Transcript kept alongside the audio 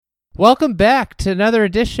Welcome back to another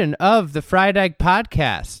edition of the Fried Egg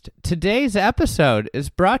Podcast. Today's episode is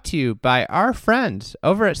brought to you by our friends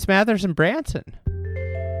over at Smathers and Branson.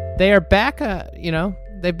 They are back,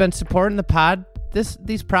 they've been supporting the pod.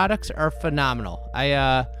 These products are phenomenal.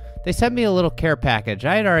 They sent me a little care package.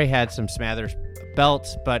 I had already had some Smathers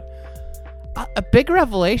belts, but a big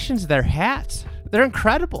revelation is their hats. They're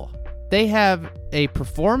incredible. They have a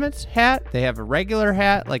performance hat. They have a regular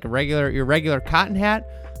hat, like your regular cotton hat.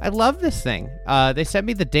 I love this thing. They sent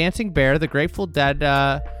me the Dancing Bear, the Grateful Dead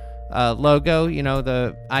logo,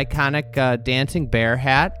 the iconic Dancing Bear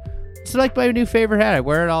hat. It's like my new favorite hat. I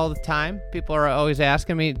wear it all the time. People are always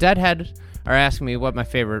asking me. Deadhead are asking me what my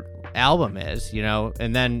favorite album is,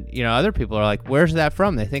 and then, other people are like, where's that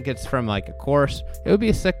from? They think it's from like a course. It would be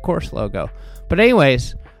a sick course logo. But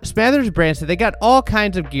anyways, Smathers Branson, they got all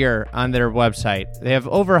kinds of gear on their website. They have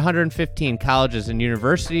over 115 colleges and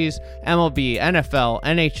universities, MLB, NFL,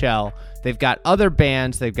 NHL. They've got other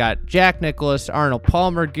bands. They've got Jack Nicklaus, Arnold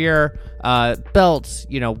Palmer gear, belts,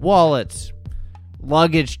 wallets,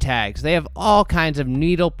 luggage tags. They have all kinds of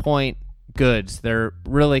needlepoint goods. They're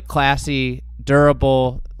really classy,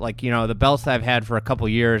 durable. Like, the belts that I've had for a couple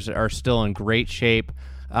years are still in great shape.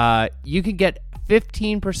 You can get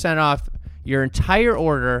 15% off your entire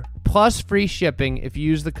order plus free shipping if you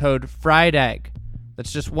use the code FRIEDEGG.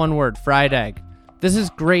 That's just one word, fried egg. This is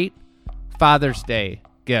great Father's Day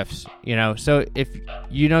gifts, So if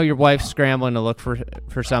your wife's scrambling to look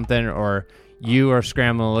for something, or you are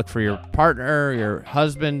scrambling to look for your partner, your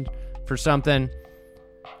husband for something,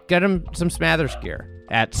 get them some Smathers gear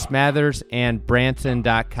at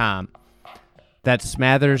smathersandbranson.com. That's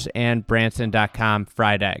smathersandbranson.com,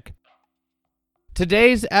 fried egg.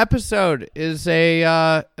 Today's episode is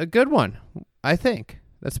a good one, I think.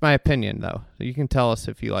 That's my opinion, though. You can tell us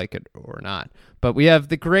if you like it or not. But we have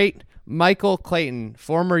the great Michael Clayton,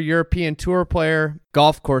 former European Tour player,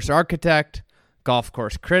 golf course architect, golf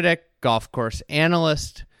course critic, golf course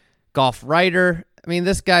analyst, golf writer. I mean,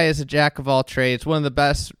 this guy is a jack of all trades, one of the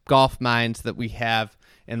best golf minds that we have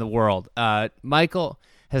in the world. Michael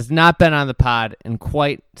has not been on the pod in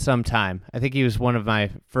quite some time. I think he was one of my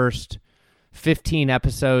first 15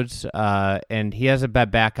 episodes, and he hasn't been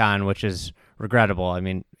back on, which is regrettable. I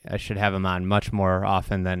mean, I should have him on much more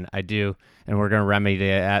often than I do, and we're going to remedy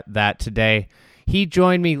that today. He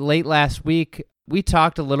joined me late last week. We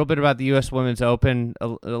talked a little bit about the U.S. Women's Open,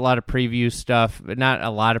 a lot of preview stuff, but not a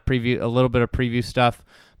lot of preview, a little bit of preview stuff,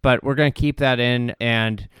 but we're going to keep that in.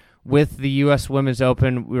 And with the U.S. Women's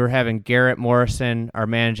Open, we were having Garrett Morrison, our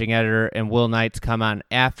managing editor, and Will Knights come on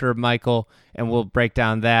after Michael, and we'll break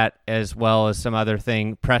down that as well as some other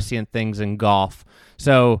prescient things in golf.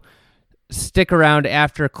 So stick around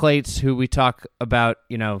after Clates, who we talk about,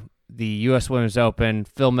 the U.S. Women's Open,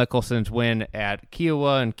 Phil Mickelson's win at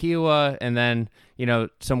Kiowa, and then,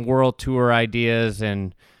 some World Tour ideas,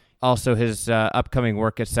 and also his upcoming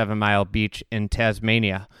work at 7 Mile Beach in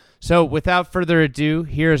Tasmania. So without further ado,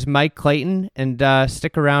 here's Mike Clayton, and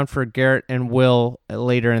stick around for Garrett and Will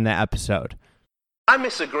later in the episode. I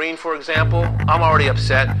miss a green, for example, I'm already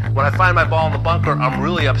upset. When I find my ball in the bunker, I'm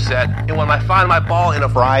really upset. And when I find my ball in a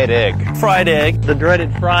fried egg. Fried egg. The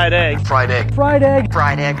dreaded fried egg. Fried egg. Fried egg.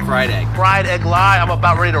 Fried egg. Fried egg. Fried egg lie, I'm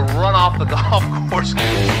about ready to run off the golf course.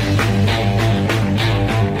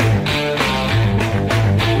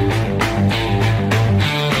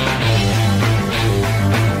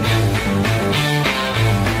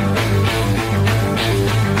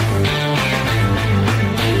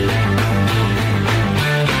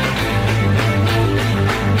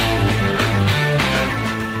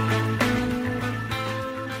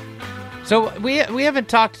 So we haven't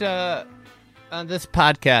talked on this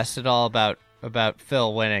podcast at all about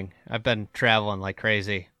Phil winning. I've been traveling like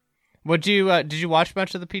crazy. Did you watch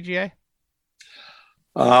much of the PGA?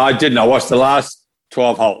 I didn't. I watched the last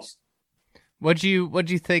 12 holes. What'd you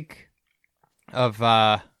think of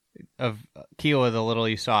Kiowa, the little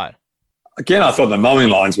you saw it? Again, I thought the mowing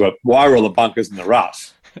lines were, why were all the bunkers in the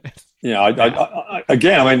rough? Make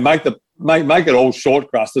it all short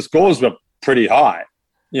grass. The scores were pretty high.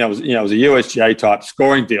 It was a USGA type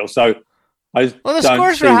scoring deal. So the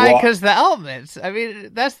scores were high because the elements. I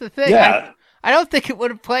mean, that's the thing. Yeah. I don't think it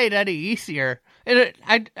would have played any easier. And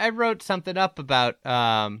I wrote something up about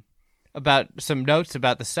some notes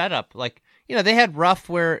about the setup. Like, they had rough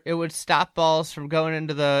where it would stop balls from going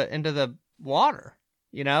into the water.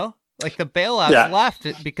 Like the bailout left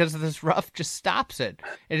it because of this rough just stops it.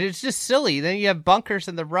 And it's just silly. Then you have bunkers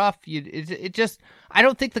in the rough. I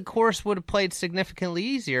don't think the course would have played significantly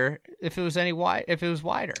easier if it was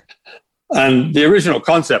wider. And the original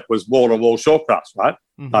concept was wall-to-wall short grass, right?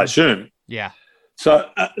 Mm-hmm. I assume. Yeah.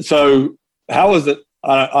 So how was it?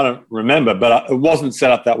 I don't remember, but it wasn't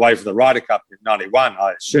set up that way for the Ryder Cup in '91,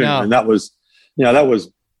 I assume, and that was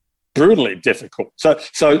brutally difficult. So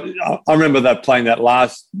I remember that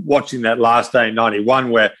watching that last day in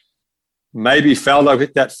 '91, where maybe Faldo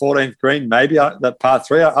hit that 14th green, maybe that par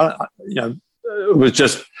 3. It was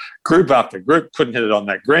just group after group couldn't hit it on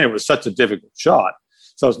that green. It was such a difficult shot.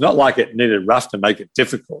 So it's not like it needed rough to make it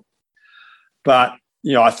difficult. But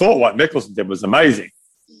I thought what Mickelson did was amazing.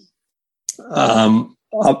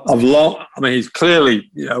 He's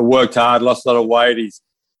clearly worked hard, lost a lot of weight.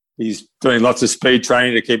 He's doing lots of speed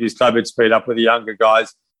training to keep his club head speed up with the younger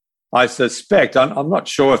guys. I suspect, I'm not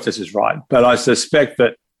sure if this is right, but I suspect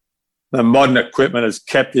that the modern equipment has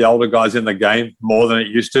kept the older guys in the game more than it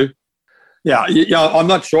used to. Yeah, I'm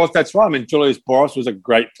not sure if that's right. I mean, Julius Boris was a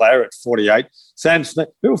great player at 48. Sam Snead,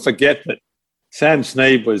 people forget that Sam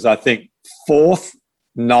Snead was, I think, 4th,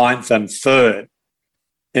 9th and 3rd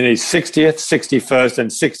in his 60th, 61st and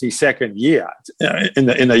 62nd year in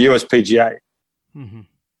the US PGA. Mm-hmm.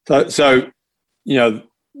 So the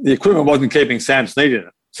equipment wasn't keeping Sam Snead in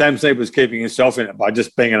it. Sam Snead was keeping himself in it by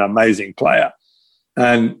just being an amazing player.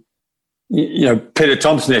 And, Peter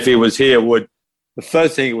Thompson, if he was here, the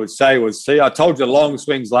first thing he would say was, see, I told you long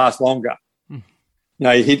swings last longer.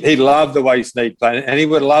 He loved the way Snead played, and he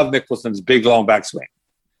would love Mickelson's big, long backswing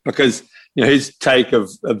because, his take of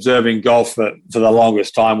observing golf for the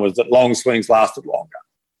longest time was that long swings lasted longer.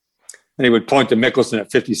 And he would point to Mickelson at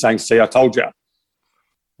 50 saying, see, I told you.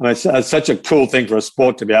 And it's such a cool thing for a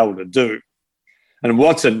sport to be able to do. And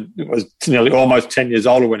Watson was nearly almost 10 years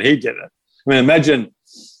older when he did it. I mean, imagine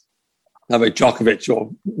Djokovic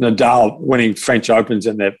or Nadal winning French Opens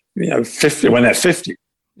in their 50 when they're 50.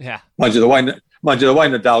 Yeah. Mind you, the way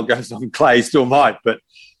Nadal goes on clay, he still might. But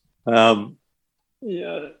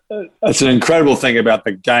it's an incredible thing about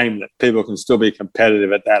the game that people can still be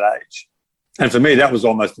competitive at that age. And for me, that was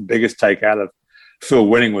almost the biggest take out of Phil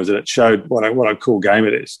winning, was that it showed what a cool game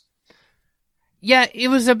it is. Yeah, it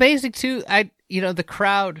was amazing too. The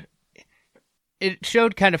crowd, it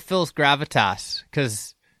showed kind of Phil's gravitas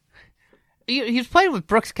because he's playing with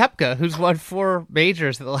Brooks Koepka, who's won 4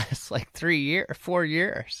 majors in the last 4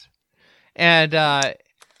 years, and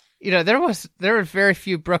there were very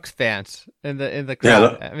few Brooks fans in the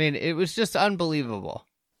crowd. Yeah, I mean, it was just unbelievable.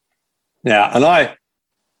 Yeah, and I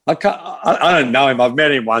don't know him. I've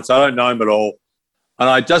met him once. I don't know him at all. And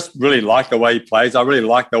I just really like the way he plays. I really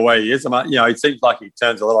like the way he is. It seems like he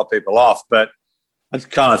turns a lot of people off, but I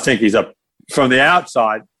kind of think he's from the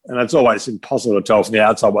outside, and it's always impossible to tell from the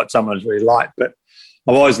outside what someone's really like. But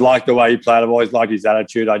I've always liked the way he played. I've always liked his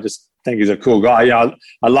attitude. I just think he's a cool guy. I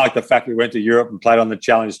like the fact he went to Europe and played on the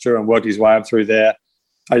Challenge Tour and worked his way up through there.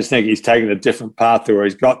 I just think he's taken a different path to where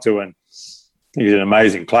he's got to, and he's an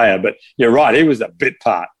amazing player. But you're right, he was a bit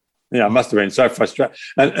part. It must have been so frustrating.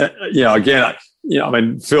 And again,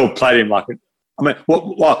 Phil played him like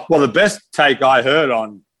the best take I heard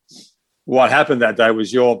on what happened that day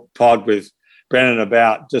was your pod with Brennan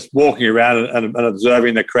about just walking around and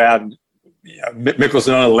observing the crowd. And,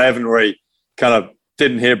 Mickelson on 11, where he kind of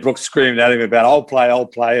didn't hear Brooks screaming at him about I'll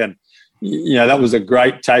play. And, that was a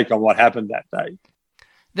great take on what happened that day.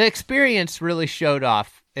 The experience really showed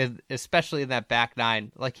off, especially in that back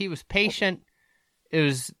nine. Like, he was patient. It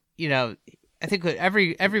was, I think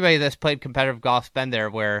everybody that's played competitive golf's been there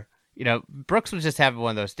where, Brooks was just having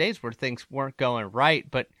one of those days where things weren't going right,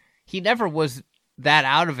 but he never was that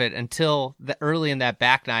out of it until early in that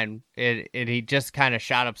back nine, and he just kind of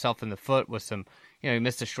shot himself in the foot with some, he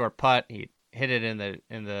missed a short putt. He hit it in the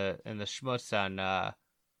schmutz on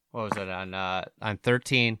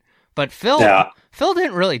 13. But Phil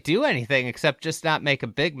didn't really do anything except just not make a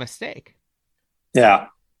big mistake. Yeah.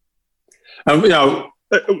 And,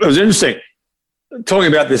 it was interesting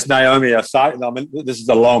talking about this Naomi Osaka. I mean, this is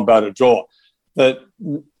a long bow to draw, the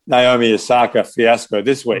Naomi Osaka fiasco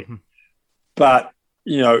this week. Mm-hmm. But,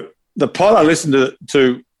 the pod I listened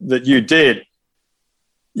to that you did,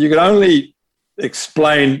 you could only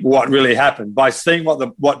explain what really happened by seeing what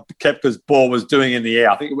Koepka's ball was doing in the air.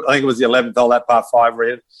 I think it was the 11th hole, that par 5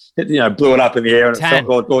 where it blew it up in the air and 10,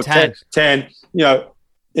 it felt 10.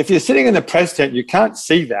 If you're sitting in the press tent, you can't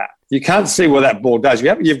see that. You can't see what that ball does.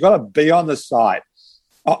 You've got to be on the side,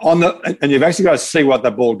 and you've actually got to see what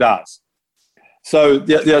the ball does. So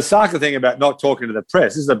the Osaka thing about not talking to the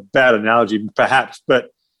press, this is a bad analogy perhaps, but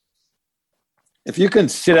if you can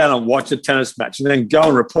sit down and watch a tennis match and then go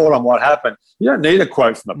and report on what happened, you don't need a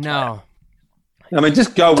quote from the player. No.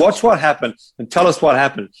 Just go watch what happened and tell us what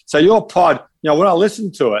happened. So your pod, when I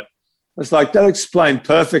listened to it, it's like that explained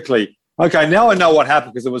perfectly. Okay, now I know what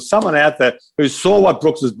happened because there was someone out there who saw what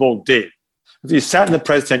Brooks's ball did. If you sat in the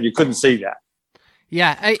press tent, you couldn't see that.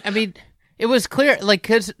 Yeah, I mean, it was clear, like,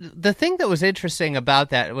 because the thing that was interesting about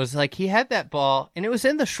that was, like, he had that ball, and it was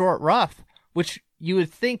in the short rough, which you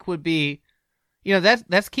would think would be, you know,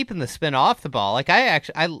 that's keeping the spin off the ball. Like, I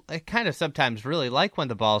kind of sometimes really like when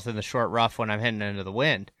the ball's in the short rough when I'm heading into the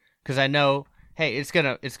wind, because I know, hey, it's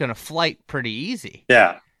gonna flight pretty easy.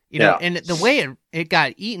 Yeah. You know, and the way it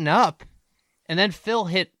got eaten up, and then Phil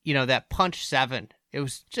hit, you know, that punch 7. It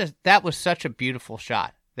was just, that was such a beautiful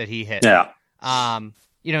shot that he hit. Yeah.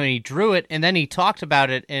 You know, and he drew it, and then he talked about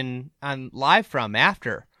it on Live From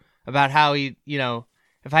after, about how he, you know,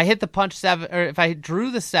 if I hit the punch 7, or if I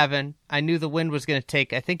drew the 7, I knew the wind was going to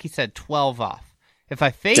take, I think he said 12 off. If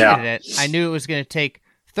I faded it, I knew it was going to take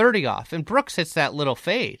 30 off. And Brooks hits that little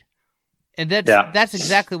fade. And that's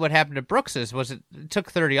exactly what happened to Brooks's, was it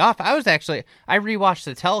took 30 off. I rewatched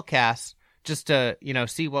the telecast just to, you know,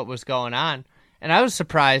 see what was going on. And I was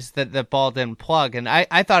surprised that the ball didn't plug. And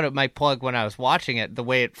I thought it might plug when I was watching it, the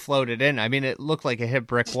way it floated in. I mean, it looked like it hit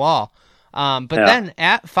brick wall. Then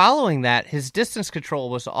following that, his distance control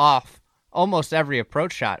was off almost every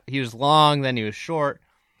approach shot. He was long, then he was short.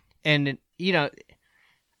 And, you know,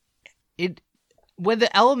 when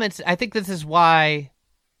the elements, I think this is why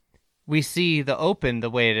we see the Open the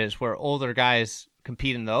way it is, where older guys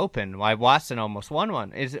compete in the Open, why Watson almost won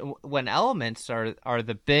one, is when elements are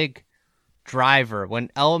the big driver, when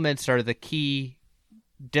elements are the key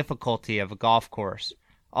difficulty of a golf course,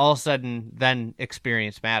 all of a sudden then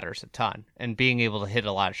experience matters a ton, and being able to hit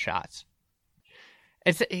a lot of shots.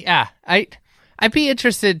 I'd be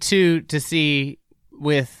interested to see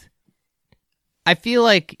with, I feel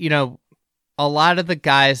like, you know, a lot of the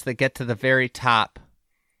guys that get to the very top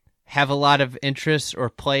have a lot of interests or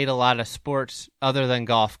played a lot of sports other than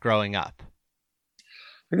golf growing up.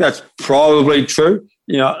 I think that's probably true.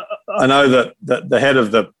 You know, I know that the head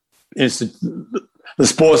of the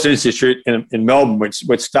Sports Institute in Melbourne,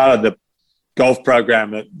 which started the golf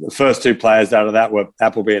program, the first 2 players out of that were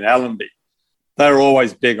Appleby and Allenby. They were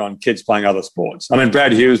always big on kids playing other sports. I mean,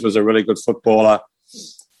 Brad Hughes was a really good footballer.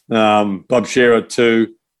 Bob Shearer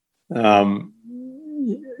too.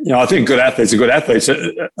 You know, I think good athletes are good athletes,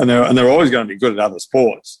 and they're always going to be good at other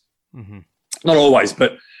sports. Mm-hmm. Not always,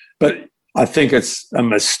 but I think it's a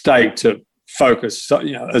mistake to focus,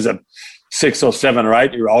 you know, as a 6 or 7 or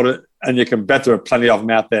 8-year-old, and you can bet there are plenty of them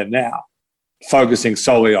out there now, focusing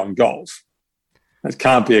solely on golf. It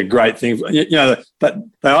can't be a great thing. You know, but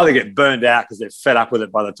they either get burned out because they're fed up with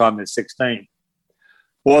it by the time they're 16,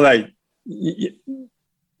 or they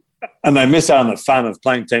miss out on the fun of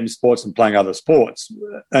playing team sports and playing other sports,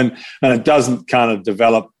 and it doesn't kind of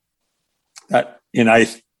develop that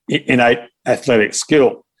innate athletic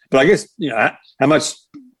skill. But I guess, you know, how much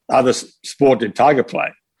other sport did Tiger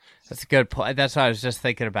play? That's a good point. That's what I was just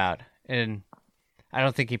thinking about. And I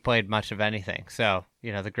don't think he played much of anything. So,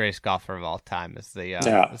 you know, the greatest golfer of all time is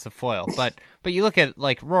the foil. But you look at,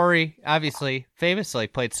 like, Rory, obviously, famously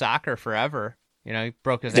played soccer forever. You know, he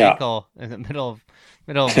broke his ankle in the middle of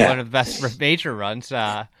one of the best major runs.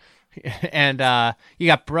 And you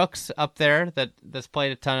got Brooks up there that's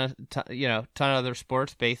played a ton of other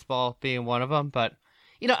sports, baseball being one of them. But,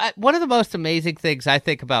 you know, one of the most amazing things I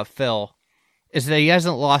think about Phil is that he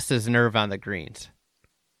hasn't lost his nerve on the greens.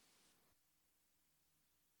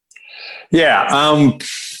 Yeah.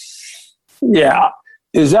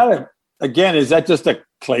 Is that just a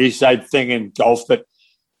cliched thing in golf that,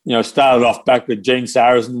 you know, started off back with Gene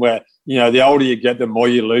Sarazen, where, you know, the older you get, the more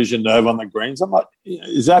you lose your nerve on the greens? I'm like,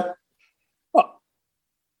 is that,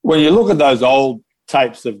 when you look at those old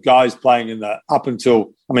tapes of guys playing in the up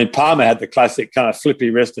until, I mean, Palmer had the classic kind of flippy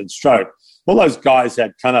wristed stroke. All those guys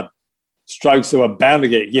had kind of strokes that were bound to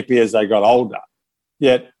get yippy as they got older.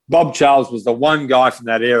 Yet Bob Charles was the one guy from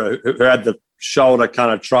that era who had the shoulder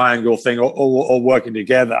kind of triangle thing all working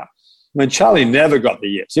together. I mean, Charlie never got the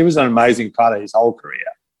yips. He was an amazing putter his whole career.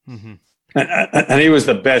 Mm-hmm. And he was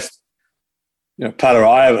the best, you know, putter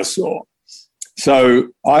I ever saw. So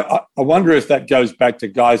I wonder if that goes back to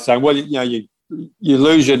guys saying, well, you know, you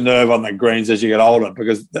lose your nerve on the greens as you get older,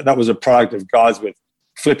 because that was a product of guys with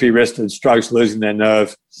flippy wristed strokes losing their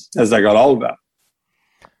nerve as they got older.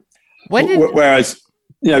 Whereas,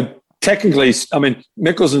 you know, technically, I mean,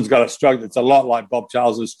 Mickelson's got a stroke that's a lot like Bob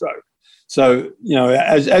Charles's stroke. So, you know,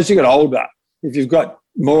 as you get older, if you've got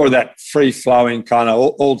more of that free-flowing kind of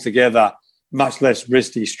all-together, much less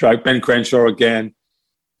wristy stroke, Ben Crenshaw again,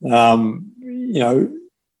 you know,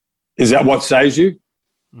 is that what saves you?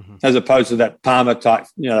 Mm-hmm. As opposed to that Palmer type,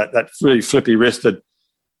 you know, that really flippy wristed,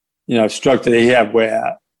 you know, stroke that he had,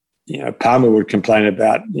 where, you know, Palmer would complain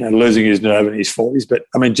about, you know, losing his nerve in his 40s. But,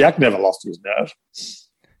 I mean, Jack never lost his nerve.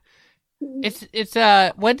 It's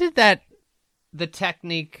when did the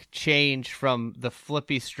technique change from the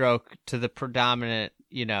flippy stroke to the predominant,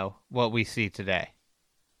 what we see today?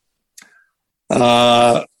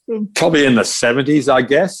 Probably in the 70s, I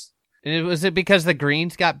guess. And was it because the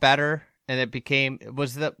greens got better and it became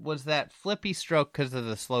was that flippy stroke because of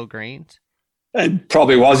the slow greens? It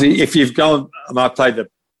probably was. If you've gone, I played the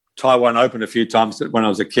Taiwan Open a few times when I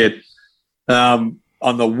was a kid.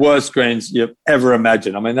 On the worst greens you've ever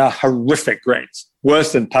imagined. I mean, they're horrific greens,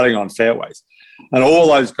 worse than putting on fairways. And all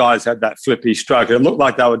those guys had that flippy stroke. It looked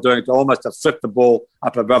like they were doing it almost to flip the ball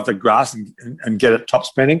up above the grass and get it top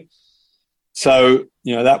spinning. So,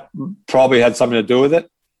 that probably had something to do with it.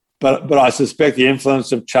 But I suspect the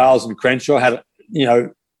influence of Charles and Crenshaw had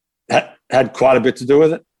quite a bit to do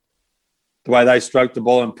with it, the way they stroked the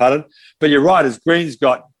ball and putted. But you're right, as greens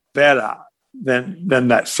got better, then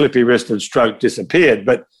that flippy wristed stroke disappeared.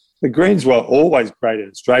 But the greens were always great in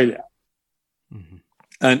Australia. Mm-hmm.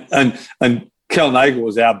 And Kel Nagel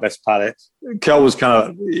was our best putter. Kel was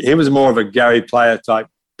he was more of a Gary Player type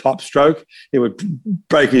pop stroke. He would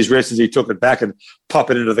break his wrist as he took it back and pop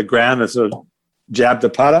it into the ground and sort of jab the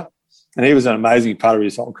putter. And he was an amazing putter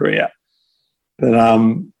his whole career. But, I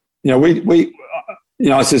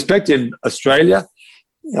suspect in Australia,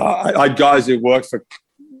 I had guys who worked for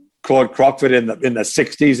Claude Crockford in the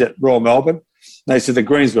 60s at Royal Melbourne. They said the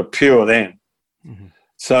greens were pure then. Mm-hmm.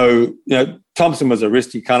 So, Thompson was a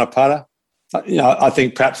wristy kind of putter. I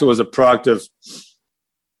think perhaps it was a product of,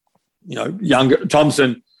 younger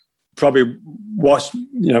Thompson probably watched,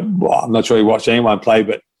 I'm not sure he watched anyone play,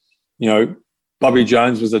 but, Bobby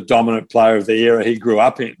Jones was a dominant player of the era he grew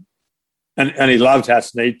up in. And he loved how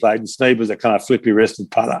Snead played, and Snead was a kind of flippy-wristed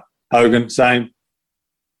putter. Hogan, same.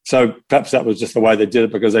 So perhaps that was just the way they did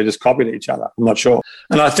it because they just copied each other. I'm not sure.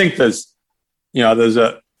 And I think there's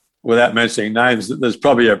without mentioning names, there's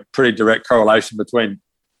probably a pretty direct correlation between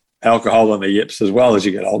alcohol and the yips as well as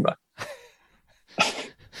you get older.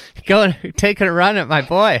 Taking a run at my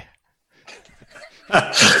boy.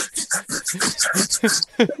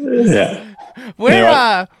 Yeah.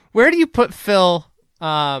 Where do you put Phil?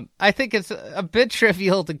 I think it's a bit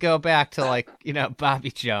trivial to go back to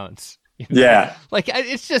Bobby Jones. Yeah.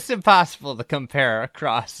 It's just impossible to compare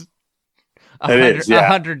across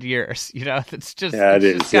 100 years. It's just kind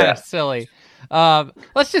of silly.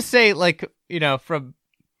 Let's just say from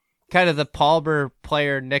kind of the Palmer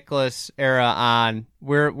Player Nicklaus era on,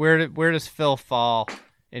 where does Phil fall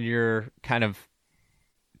in your kind of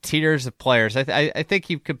tiers of players? I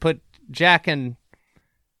think you could put Jack and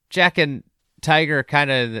Tiger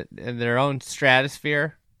kind of in their own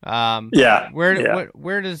stratosphere.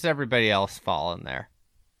 Where does everybody else fall in there?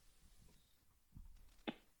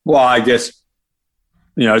 Well, I guess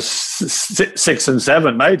 6 and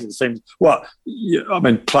 7 majors seems. Well,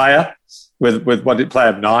 player with what did play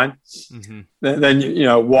of 9? Mm-hmm.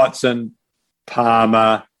 Then Watson,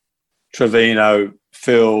 Palmer, Trevino,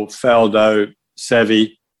 Phil, Faldo,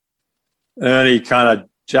 Seve, Ernie, kind of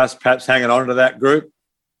just perhaps hanging on to that group.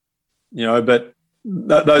 But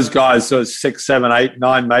those guys, so 6, 7, 8,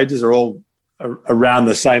 9 majors are all around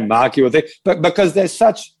the same mark, you would think. But because they're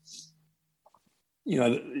such,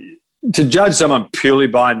 to judge someone purely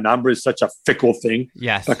by number is such a fickle thing.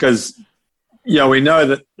 Yes. Because, we know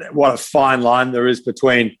that what a fine line there is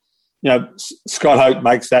between, Scott Hoke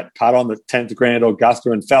makes that putt on the 10th green at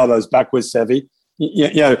Augusta and Faldo's back with Seve.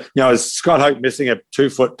 Is Scott Hoke missing a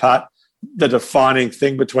 2-foot putt the defining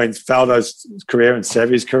thing between Faldo's career and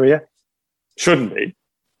Seve's career? Shouldn't be.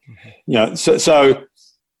 So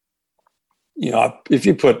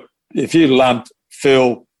if you lumped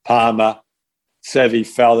Phil, Palmer, Seve,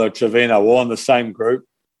 Faldo, Trevino all in the same group,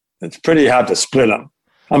 it's pretty hard to split them.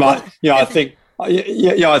 I think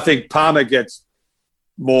Palmer gets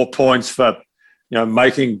more points for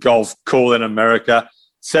making golf cool in America.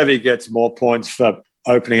 Seve gets more points for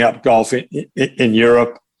opening up golf in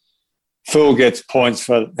Europe. Phil gets points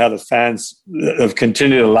for how the fans have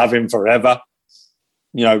continued to love him forever.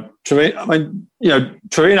 Trevino,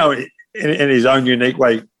 in his own unique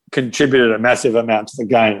way, contributed a massive amount to the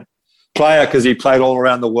game. Player because he played all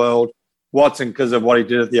around the world. Watson because of what he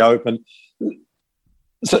did at the Open.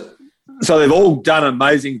 So they've all done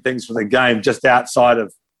amazing things for the game just outside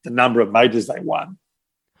of the number of majors they won.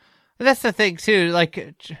 But that's the thing too.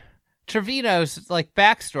 Trevino's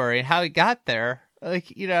backstory and how he got there.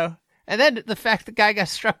 And then the fact the guy got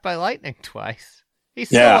struck by lightning twice. He's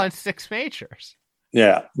still on 6 majors.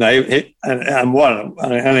 Yeah, no, and what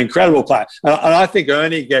an incredible player. And I think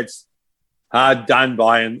Ernie gets hard done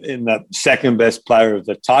by in the second best player of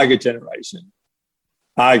the Tiger generation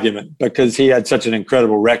argument because he had such an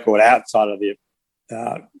incredible record outside of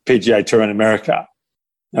PGA Tour in America.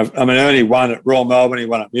 I mean, Ernie won at Royal Melbourne, he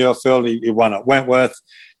won at Muirfield, he won at Wentworth,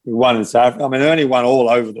 he won in South Africa. I mean, Ernie won all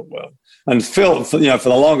over the world. And Phil, for the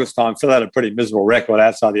longest time, Phil had a pretty miserable record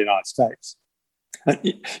outside the United States. And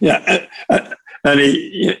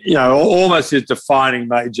he, almost his defining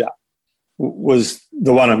major was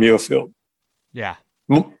the one at Muirfield. Yeah.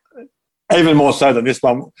 Even more so than this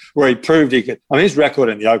one, where he proved he could. I mean, his record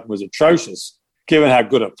in the Open was atrocious, given how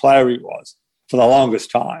good a player he was for the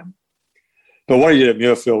longest time. But what he did at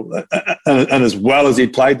Muirfield, and as well as he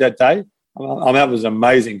played that day, I mean, that was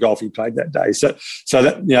amazing golf he played that day. So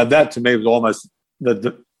that that to me was almost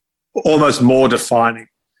almost more defining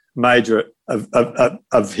major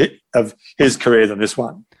of his career than this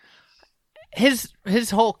one. His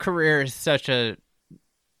whole career is such a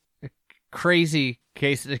crazy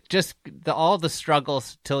case. Just all the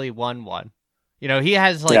struggles till he won one. He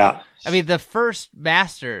has I mean, the first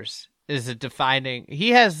Masters is a defining.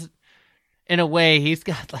 He has, in a way, he's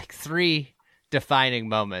got like 3 defining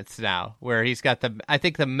moments now, where he's got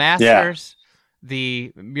the Masters,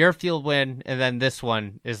 the Muirfield win, and then this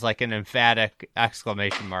one is like an emphatic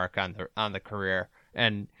exclamation mark on the career.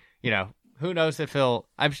 And who knows if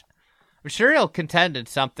I'm sure he'll contend in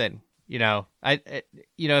something.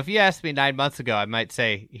 If you asked me 9 months ago, I might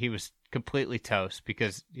say he was completely toast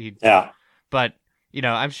because but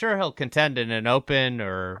I'm sure he'll contend in an Open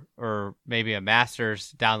or maybe a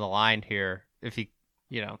Masters down the line here if he,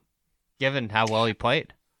 given how well he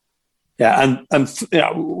played. Yeah, and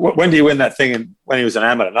when did he win that thing? When he was an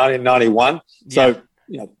amateur, 1991. So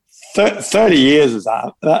 30 years is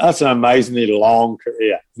that's an amazingly long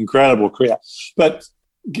career, incredible career. But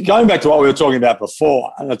going back to what we were talking about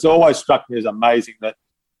before, and it's always struck me as amazing that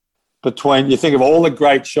you think of all the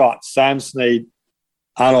great shots Sam Snead,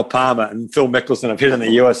 Arnold Palmer, and Phil Mickelson have hit in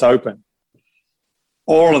the US Open.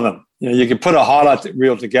 All of them. You could put a highlight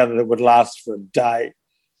reel together that would last for a day,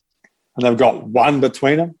 and they've got one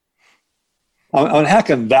between them. I mean, how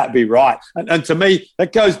can that be right? And to me,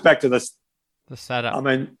 that goes back to the setup. I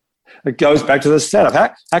mean, it goes back to the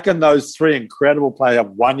setup. How can those 3 incredible players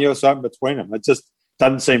have one US Open between them? It just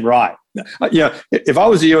doesn't seem right. If I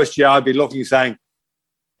was the USGA, I'd be looking, saying,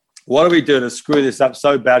 what do we do to screw this up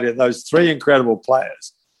so badly that those 3 incredible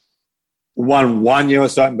players won one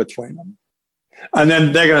US Open between them? And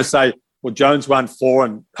then they're going to say, well, Jones won 4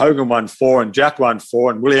 and Hogan won 4 and Jack won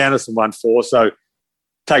 4 and Willie Anderson won 4. So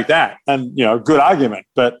take that. And, good argument.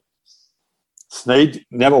 But Snead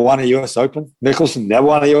never won a US Open. Mickelson never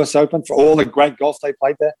won a US Open for all the great golf they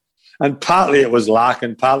played there. And partly it was luck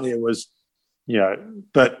and partly it was,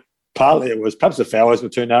 but partly it was perhaps the fairways were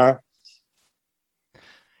too narrow.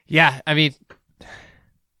 Yeah, I mean,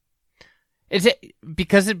 is it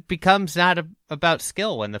because it becomes not about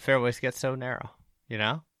skill when the fairways get so narrow,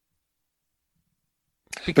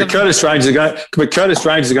 But Curtis Range is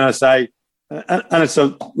going to say, and it's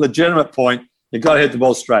a legitimate point, you've got to hit the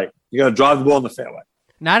ball straight. You've got to drive the ball in the fairway.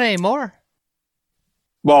 Not anymore.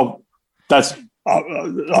 Well, that's I'm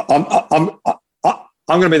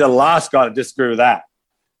going to be the last guy to disagree with that.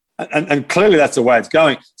 And clearly that's the way it's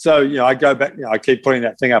going. So, I go back, I keep putting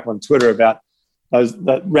that thing up on Twitter about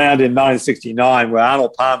that round in 1969 where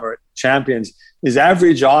Arnold Palmer at Champions, his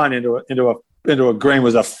average iron into a green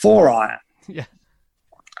was a 4 iron. Yeah.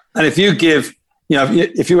 And if you give,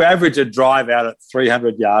 if you average a drive out at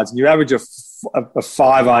 300 yards and you average a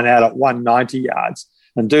 5 iron out at 190 yards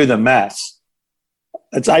and do the maths,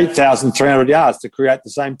 it's 8,300 yards to create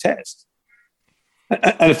the same test.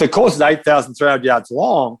 And if the course is 8,300 yards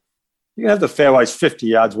long, you can have the fairways 50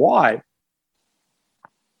 yards wide.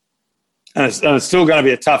 And it's still going to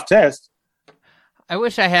be a tough test. I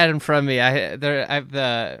wish I had in front of me.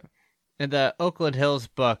 In the Oakland Hills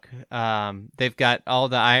book, they've got all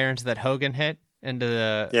the irons that Hogan hit into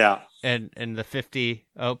the in the 50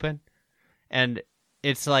 Open, and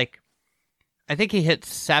it's like I think he hit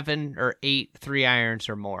 7 or 8 3-irons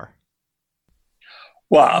or more.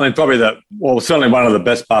 Well, I mean, certainly one of the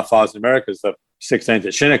best par 5s in America is the 16th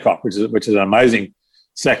at Shinnecock, which is an amazing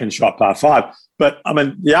second shot par 5. But I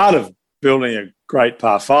mean, the art of building a great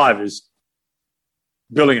par 5 is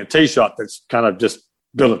building a tee shot that's kind of just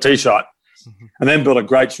build a tee shot and then build a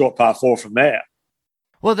great short par 4 from there.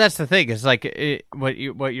 Well, that's the thing. It's like what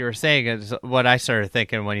you were saying is what I started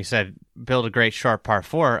thinking when you said build a great short par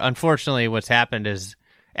 4. Unfortunately, what's happened is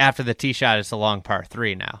after the tee shot, it's a long par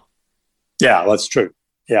 3 now. Yeah, that's true.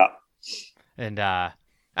 Yeah. And I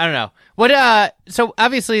don't know. What so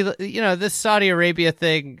obviously, this Saudi Arabia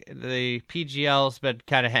thing, the PGL's been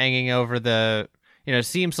kind of hanging over the,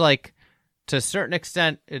 seems like to a certain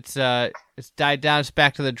extent it's died down, it's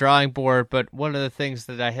back to the drawing board, but one of the things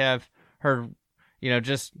that I have heard,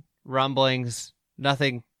 just rumblings,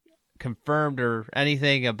 nothing confirmed or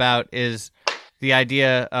anything about, is the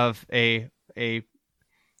idea of a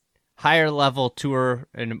higher level tour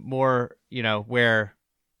and more, where,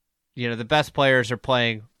 the best players are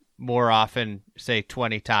playing more often, say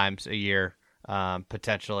 20 times a year,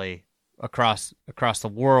 potentially across the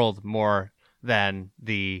world more than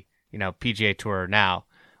the, PGA Tour now.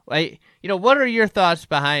 What are your thoughts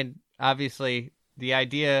behind, obviously, the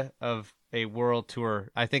idea of a world tour?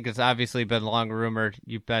 I think it's obviously been long rumored.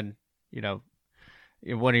 You've been,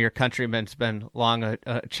 one of your countrymen's been long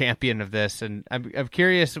a champion of this, and I'm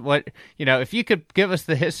curious what, if you could give us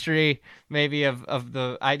the history maybe of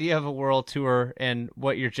the idea of a world tour and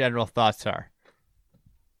what your general thoughts are.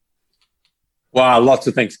 Wow, lots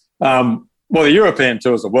of things. Well, the European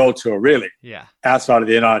tour is a world tour, really. Yeah. Outside of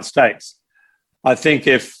the United States, I think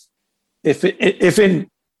if in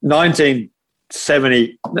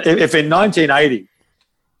 1970, if in 1980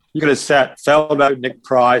 you could have sat Feldo, Nick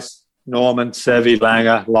Price, Norman, Seve,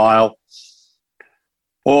 Langer, Lyle,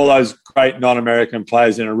 all those great non-American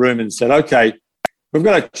players in a room and said, okay, we've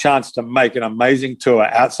got a chance to make an amazing tour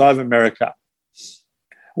outside of America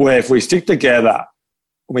where if we stick together,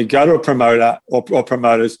 we go to a promoter or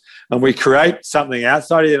promoters and we create something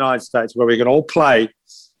outside of the United States where we can all play,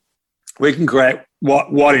 we can create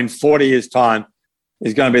what in 40 years' time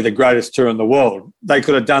is going to be the greatest tour in the world. They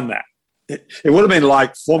could have done that. It would have been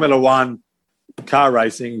like Formula One car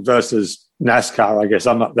racing versus NASCAR, I guess.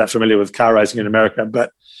 I'm not that familiar with car racing in America,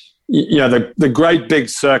 but the great big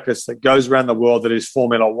circus that goes around the world that is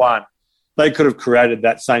Formula One, they could have created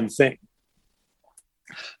that same thing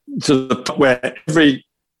to the point where every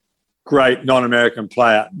great non-American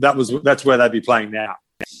player, that's where they'd be playing now.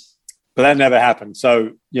 But that never happened.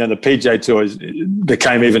 So, the PGA Tour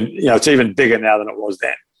became even, it's even bigger now than it was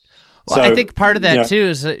then. Well, so, I think part of that too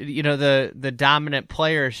is, the dominant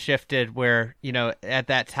players shifted where, at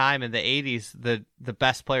that time in the 80s, the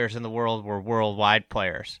best players in the world were worldwide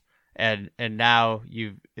players. And now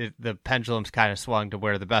the pendulum's kind of swung to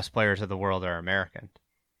where the best players of the world are American.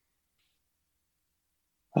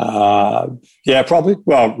 Yeah, probably.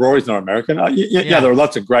 Well, Rory's not American. Yeah, there are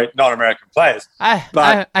lots of great non-American players.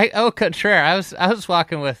 Au contraire, I was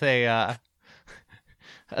walking with a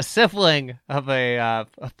sibling of a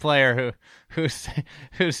player who's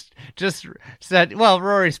just said, well,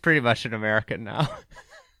 Rory's pretty much an American now.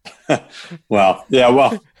 Well,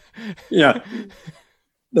 the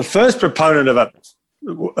first proponent of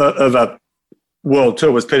a world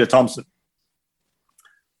tour was Peter Thompson.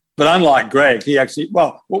 But unlike Greg, he actually,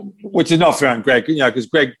 which is not fair on Greg, because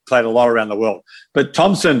Greg played a lot around the world. But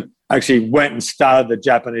Thompson actually went and started the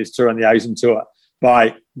Japanese tour and the Asian tour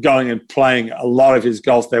by going and playing a lot of his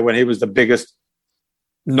golf there when he was the biggest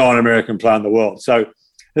non-American player in the world. So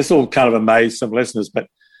this will kind of amaze some listeners, but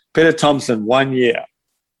Peter Thompson 1 year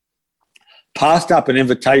passed up an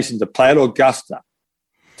invitation to play at Augusta,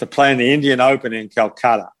 to play in the Indian Open in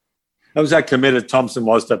Calcutta. That was how committed Thompson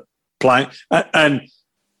was to playing. And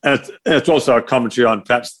it's also a commentary on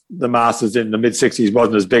perhaps the Masters in the mid-'60s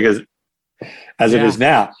wasn't as big as it is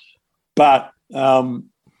now. But,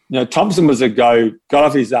 Thompson was a got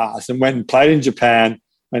off his ass and went and played in Japan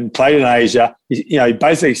and played in Asia. He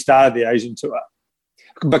basically started the Asian tour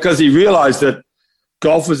because he realized that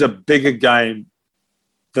golf was a bigger game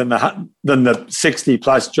than the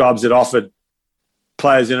 60-plus jobs it offered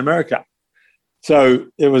players in America. So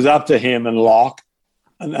it was up to him and Locke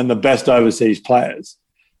and the best overseas players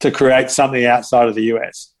to create something outside of the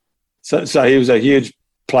US. So he was a huge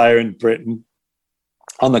player in Britain,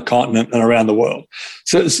 on the continent and around the world.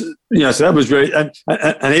 So that was really,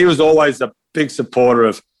 and he was always a big supporter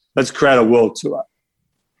of let's create a world tour.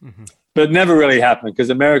 Mm-hmm. But it never really happened because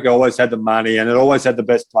America always had the money and it always had the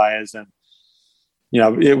best players. And,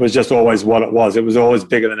 it was just always what it was. It was always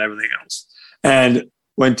bigger than everything else. And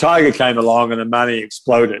when Tiger came along and the money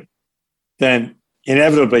exploded, then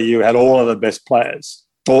inevitably you had all of the best players,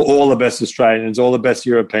 all the best Australians, all the best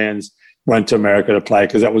Europeans went to America to play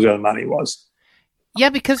because that was where the money was. Yeah,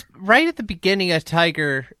 because right at the beginning of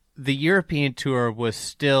Tiger, the European Tour was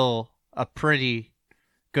still a pretty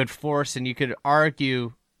good force, and you could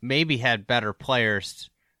argue maybe had better players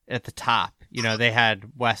at the top. They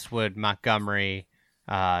had Westwood, Montgomery,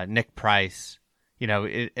 Nick Price.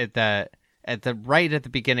 At the right at the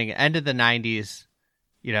beginning, end of the 90s.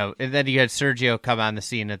 And then you had Sergio come on the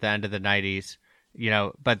scene at the end of the 90s.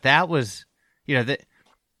 But that was,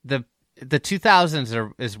 the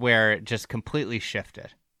 2000s is where it just completely shifted.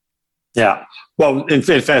 Yeah. Well, in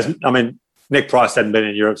fact, Nick Price hadn't been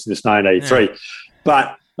in Europe since 1983. Yeah.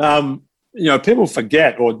 But, people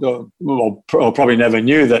forget or probably never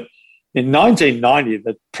knew that In 1990,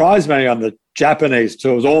 the prize money on the Japanese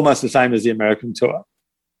tour was almost the same as the American tour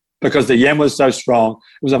because the yen was so strong.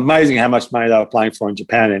 It was amazing how much money they were playing for in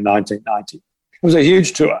Japan in 1990. It was a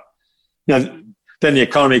huge tour. Then the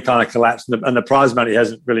economy kind of collapsed and the prize money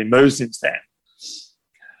hasn't really moved since then.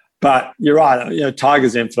 But you're right.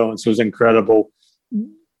 Tiger's influence was incredible.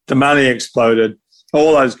 The money exploded.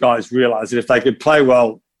 All those guys realized that if they could play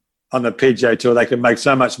well on the PGA Tour, they could make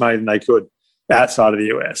so much money than they could outside of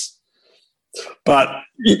the US. But,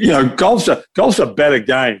 golf's a better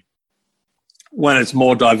game when it's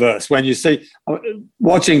more diverse. When you see,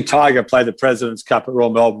 watching Tiger play the President's Cup at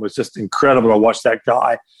Royal Melbourne was just incredible to watch that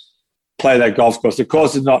guy play that golf course. The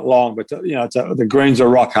course is not long, but the greens are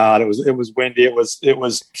rock hard. It was windy. It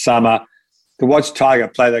was summer. To watch Tiger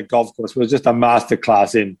play that golf course was just a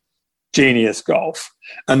masterclass in genius golf.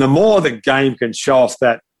 And the more the game can show off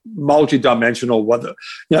that multi-dimensional weather,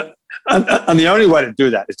 and the only way to do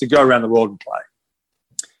that is to go around the world and play.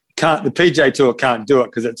 The PGA Tour can't do it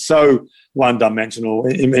because it's so one-dimensional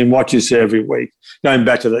in what you see every week. Going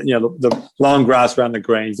back to the long grass around the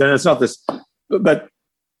greens, and it's not this, but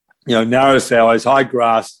narrow fairways, high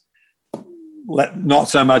grass, not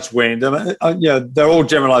so much wind. They're all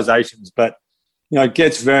generalizations, but it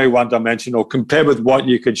gets very one-dimensional compared with what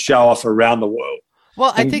you could show off around the world.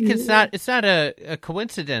 Well, I think it's not a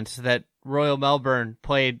coincidence that Royal Melbourne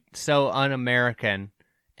played so un-American,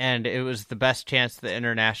 and it was the best chance the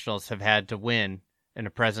internationals have had to win in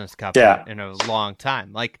a President's Cup in a long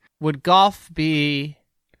time. Like, would golf be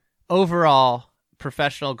overall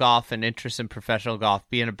professional golf and interest in professional golf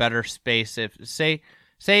be in a better space if, say,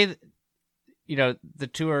 the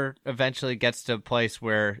tour eventually gets to a place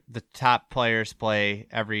where the top players play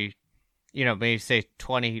every, maybe say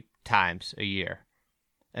 20 times a year.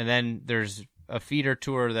 And then there's a feeder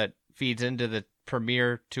tour that feeds into the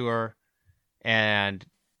premier tour.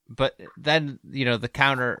 But then, the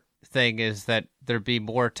counter thing is that there'd be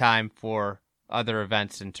more time for other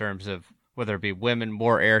events in terms of whether it be women,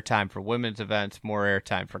 more airtime for women's events, more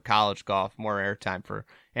airtime for college golf, more airtime for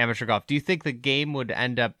amateur golf. Do you think the game would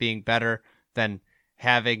end up being better than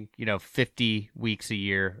having, 50 weeks a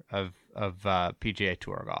year of PGA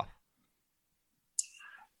Tour golf?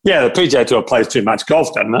 Yeah, the PGA Tour plays too much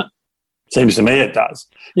golf, doesn't it? Seems to me it does.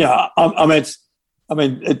 It's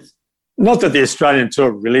not that the Australian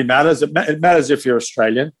Tour really matters. It matters if you're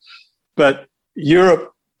Australian, but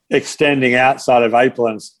Europe extending outside of April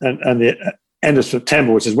and the end of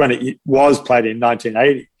September, which is when it was played in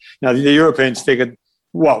 1980. Now, the Europeans figured,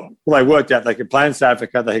 they worked out they could play in South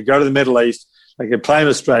Africa, they could go to the Middle East, they could play in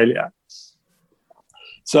Australia.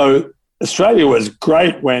 So Australia was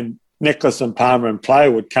great when Nicklaus and Palmer and Player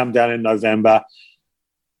would come down in November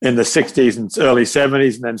in the 60s and early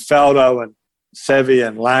 70s, and then Faldo and Seve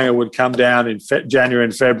and Langer would come down in January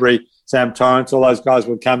and February. Sam Torrance, all those guys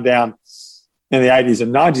would come down in the 80s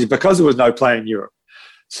and 90s because there was no play in Europe.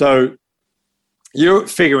 So Europe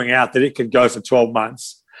figuring out that it could go for 12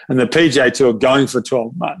 months and the PGA Tour going for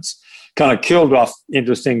 12 months kind of killed off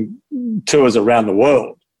interesting tours around the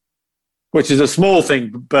world, which is a small thing,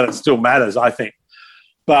 but it still matters, I think.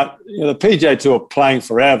 But the PGA Tour playing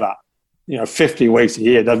forever, 50 weeks a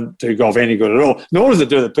year doesn't do golf any good at all, nor does it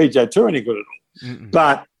do the PGA Tour any good at all. Mm-mm.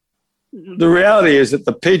 But the reality is that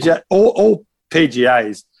the PGA, all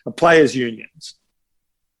PGAs are players' unions.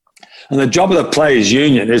 And the job of the players'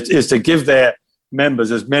 union is to give their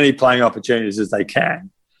members as many playing opportunities as they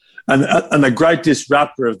can. And the great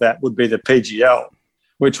disruptor of that would be the PGL,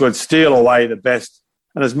 which would steal away the best.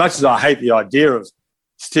 And as much as I hate the idea of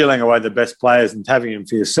stealing away the best players and having them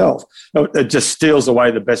for yourself, it just steals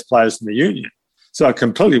away the best players from the union. So it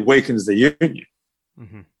completely weakens the union.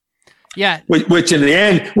 Mm-hmm. Yeah. Which in the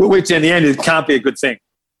end, it can't be a good thing.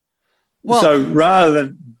 Well, so rather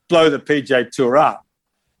than blow the PGA Tour up,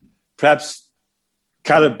 perhaps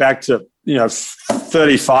cut it back to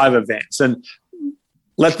 35 events and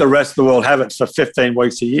let the rest of the world have it for 15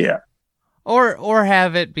 weeks a year. Or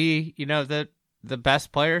have it be, the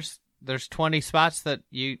best players. There's 20 spots that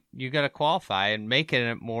you got to qualify and making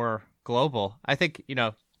it more global. I think,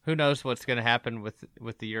 who knows what's going to happen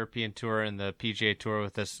with the European Tour and the PGA Tour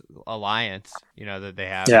with this alliance, that they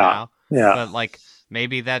have now. Yeah. But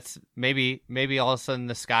maybe all of a sudden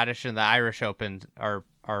the Scottish and the Irish Open are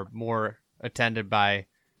more attended by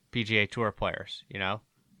PGA Tour players,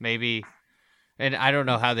 maybe. And I don't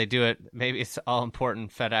know how they do it. Maybe it's all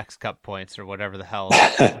important FedEx Cup points or whatever the hell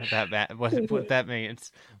what that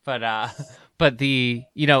means. But the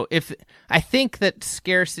if I think that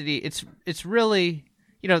scarcity, it's really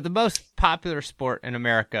the most popular sport in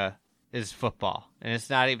America is football, and it's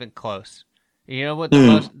not even close. You know what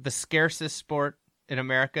the scarcest sport in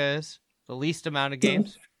America is? The least amount of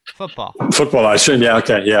games? Football. Football, I assume. Yeah.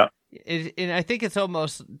 Okay. Yeah. And I think it's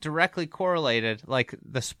almost directly correlated, like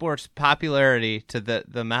the sport's popularity to the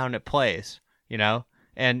amount it plays, you know?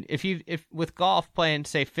 And if with golf playing,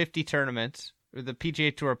 say, 50 tournaments, or the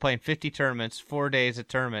PGA Tour playing 50 tournaments, 4 days a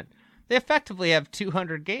tournament, they effectively have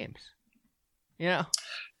 200 games, you know?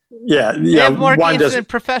 Yeah. They have more games than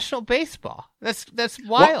professional baseball. That's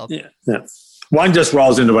wild. Yeah. One just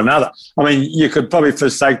rolls into another. I mean, you could probably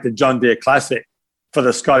forsake the John Deere Classic for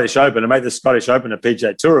the Scottish Open and make the Scottish Open a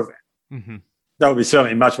PGA Tour event. Mm-hmm. That would be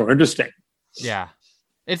certainly much more interesting. Yeah.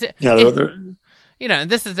 And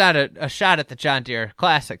this is not a shot at the John Deere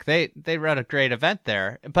Classic. They run a great event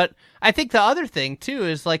there. But I think the other thing, too,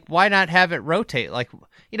 is, like, why not have it rotate? Like,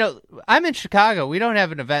 you know, I'm in Chicago. We don't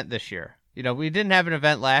have an event this year. You know, we didn't have an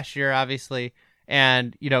event last year, obviously.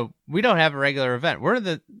 And, you know, we don't have a regular event. We're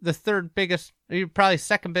the third biggest, probably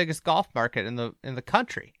second biggest golf market in the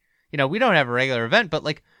country. You know, we don't have a regular event, but,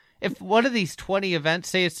 like, if one of these 20 events,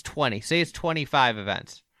 say it's 25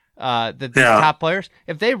 events, the top players,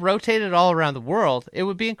 if they rotated all around the world, it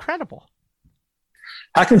would be incredible.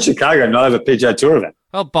 How can Chicago not have a PGA Tour event?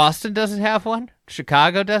 Well, Boston doesn't have one.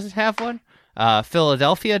 Chicago doesn't have one.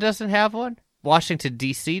 Philadelphia doesn't have one. Washington,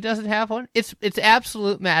 D.C. doesn't have one. It's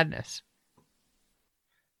absolute madness.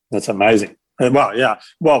 That's amazing. Well, yeah.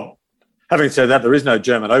 Well, having said that, there is no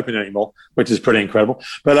German Open anymore, which is pretty incredible.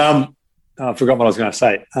 But I forgot what I was going to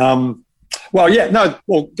say. Going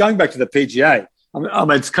back to the PGA, I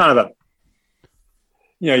mean, it's kind of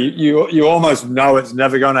you almost know it's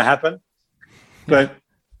never going to happen. But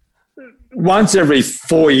once every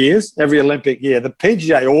 4 years, every Olympic year, the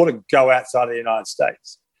PGA ought to go outside of the United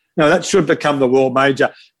States. Now, that should become the world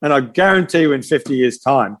major. And I guarantee you in 50 years'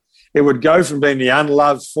 time, it would go from being the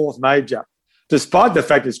unloved fourth major, despite the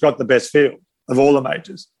fact it's got the best field of all the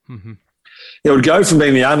majors. Mm-hmm. It would go from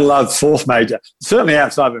being the unloved fourth major, certainly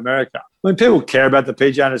outside of America. I mean, people care about the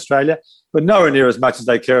PGA in Australia, but nowhere near as much as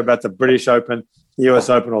they care about the British Open, the US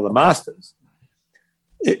Open, or the Masters.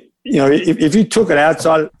 If you took it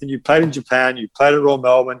outside and you played in Japan, you played at Royal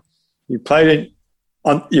Melbourne, you played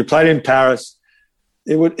in Paris,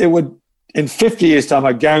 it would in 50 years' time,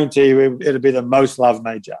 I guarantee you, it'd be the most loved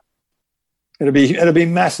major. It'd be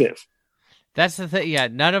massive. That's the thing. Yeah,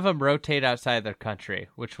 none of them rotate outside their country,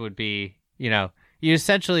 which would be, you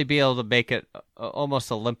essentially be able to make it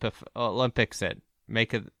almost Olympics.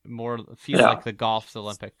 Make it more feel like the golf's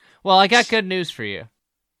Olympic. Well, I got good news for you.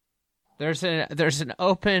 There's an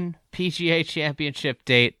open PGA Championship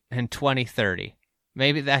date in 2030.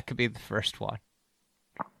 Maybe that could be the first one.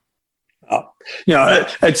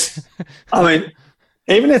 It's. I mean,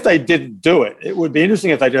 even if they didn't do it, it would be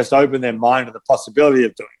interesting if they just opened their mind to the possibility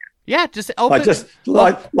of doing it. Yeah, just open. Just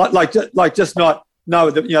not.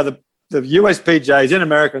 No, the US PGA is in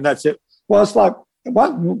America and that's it. Well, it's like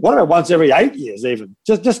what about once every 8 years even?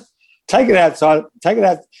 Just take it outside. Take it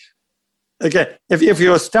out. Again, if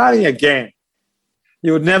you were starting again,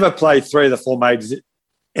 you would never play 3 of the 4 majors in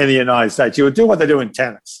the United States. You would do what they do in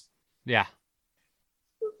tennis. Yeah.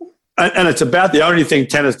 And it's about the only thing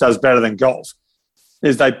tennis does better than golf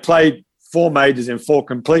is they play 4 majors in 4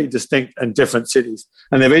 completely distinct and different cities.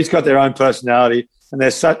 And they've each got their own personality and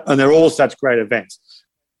they're all such great events.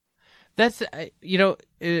 That's,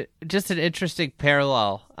 just an interesting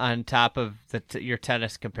parallel on top of your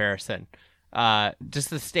tennis comparison. Just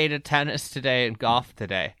the state of tennis today and golf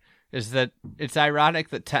today is that it's ironic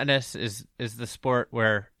that tennis is the sport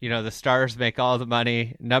where, the stars make all the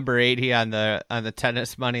money. Number 80 on the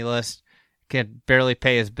tennis money list can barely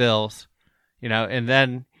pay his bills, and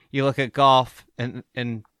then you look at golf and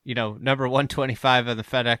number 125 on the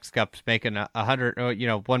FedEx Cup's making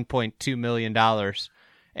 $1.2 million.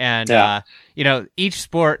 And, each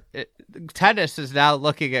sport, tennis is now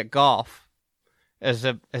looking at golf as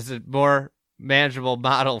a more manageable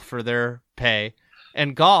model for their pay.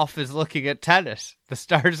 And golf is looking at tennis. The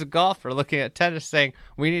stars of golf are looking at tennis saying,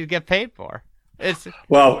 we need to get paid more. If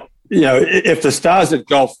the stars at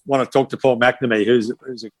golf want to talk to Paul McNamee, who's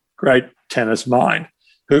a great tennis mind,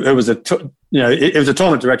 who was he was a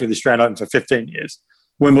tournament director of the Australian Open for 15 years,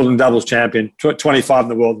 Wimbledon doubles champion, 25 in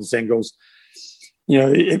the world in singles.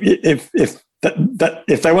 If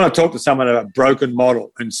they want to talk to someone about a broken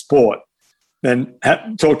model in sport, then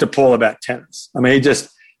talk to Paul about tennis. I mean, he just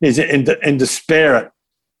is in despair at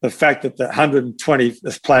the fact that the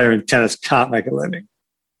 120th player in tennis can't make a living.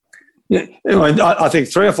 I think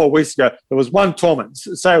 3 or 4 weeks ago, there was one tournament,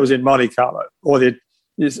 say it was in Monte Carlo,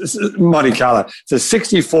 Monte Carlo. It's a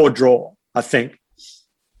 64 draw, I think. It's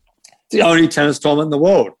the only tennis tournament in the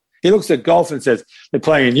world. He looks at golf and says, they're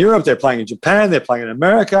playing in Europe, they're playing in Japan, they're playing in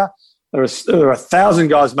America. There are 1,000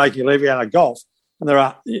 guys making a living out of golf, and there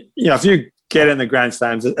are, if you get in the Grand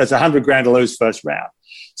Slams, it's $100,000 to lose first round,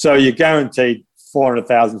 so you're guaranteed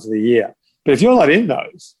 400,000 for the year. But if you're not in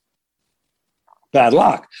those, bad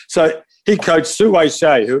luck. So he coached Sue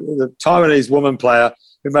Shea, who was a Taiwanese woman player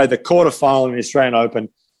who made the quarterfinal in the Australian Open,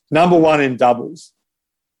 #1 in doubles.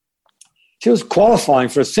 She was qualifying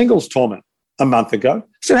for a singles tournament a month ago. I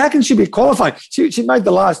said, how can she be qualifying? She made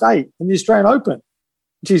the last 8 in the Australian Open.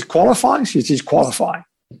 She's qualifying? She's qualifying.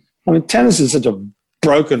 I mean, tennis is such a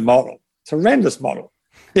broken model. It's a horrendous model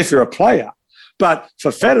if you're a player. But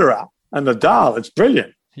for Federer and Nadal, it's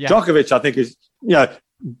brilliant. Yeah. Djokovic, I think, is,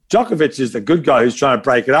 Djokovic is the good guy who's trying to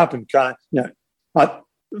break it up and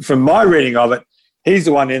from my reading of it, he's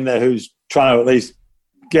the one in there who's trying to at least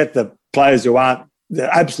get the players who aren't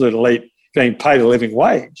the absolute elite being paid a living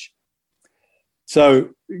wage. So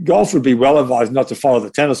golf would be well advised not to follow the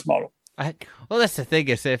tennis model. Well, that's the thing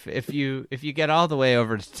is if you get all the way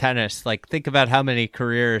over to tennis, like think about how many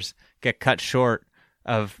careers get cut short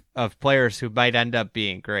of players who might end up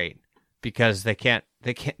being great because they can't.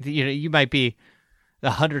 You might be the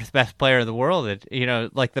 100th best player in the world,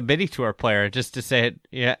 like the mini tour player, just to say,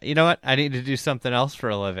 you know what, I need to do something else for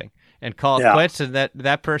a living and call it quits, and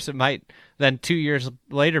that person might then 2 years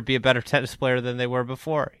later be a better tennis player than they were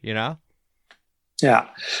before, Yeah,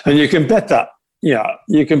 and you can bet that.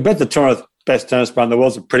 You can bet the 200th best tennis player in the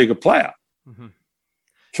world's a pretty good player. Mm-hmm.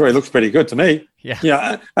 Sure, he looks pretty good to me.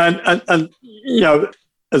 Yeah, and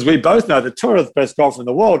as we both know, the 200th best golfer in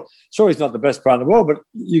the world. Sure, he's not the best player in the world, but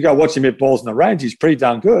you go watch him hit balls in the range, he's pretty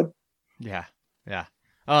darn good. Yeah. Well,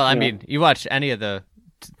 I mean, you watch any of the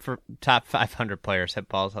top 500 players hit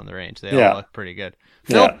balls on the range; they all look pretty good.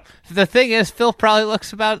 Phil, the thing is, Phil probably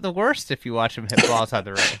looks about the worst if you watch him hit balls on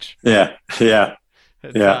the range. Yeah.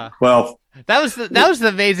 Well, that was the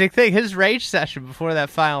amazing thing. His range session before that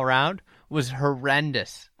final round was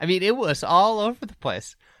horrendous. I mean, it was all over the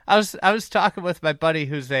place. I was talking with my buddy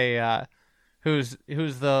who's the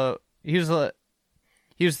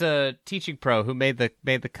teaching pro who made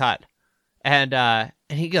the cut, and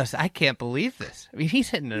he goes, I can't believe this. I mean, he's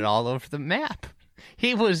hitting it all over the map.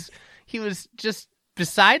 He was just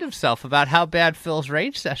beside himself about how bad Phil's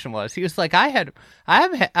range session was. He was like, I had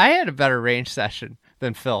a better range session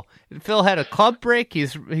than Phil. Phil had a club break.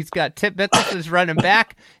 He's got Tip Mickelson's running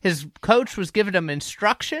back. His coach was giving him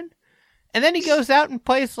instruction. And then he goes out and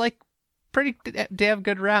plays like pretty damn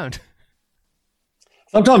good round.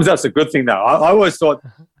 Sometimes that's a good thing, though. I always thought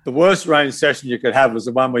the worst range session you could have was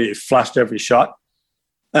the one where you flushed every shot.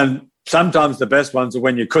 And sometimes the best ones are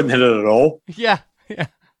when you couldn't hit it at all. Yeah.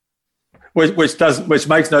 Which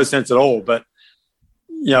makes no sense at all. But,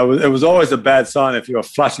 it was always a bad sign if you were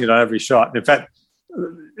flushing it on every shot. In fact,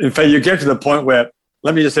 you get to the point where,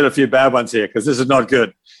 let me just hit a few bad ones here because this is not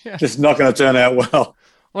good. Yeah. This is not going to turn out well.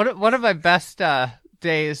 One of my best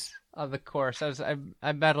days on the course, I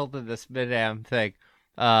medaled in this mid-am thing,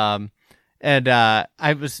 and I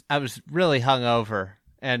was really hungover,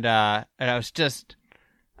 and I was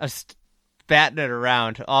batting it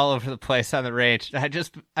around all over the place on the range.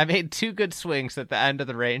 I made 2 good swings at the end of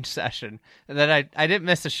the range session, and then I didn't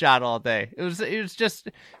miss a shot all day. It was just,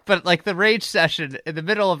 but like the range session in the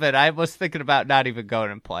middle of it, I was thinking about not even going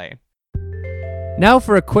and playing. Now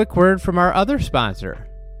for a quick word from our other sponsor,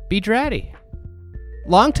 Beadraddy.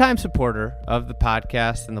 Longtime supporter of the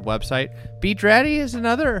podcast and the website, Beadraddy is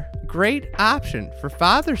another great option for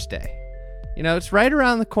Father's Day. It's right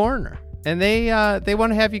around the corner, and they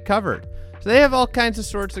want to have you covered. So they have all kinds of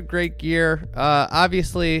sorts of great gear.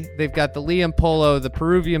 Obviously, they've got the Liam Polo, the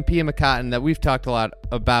Peruvian Pima cotton that we've talked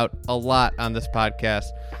about a lot on this podcast.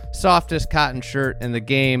 Softest cotton shirt in the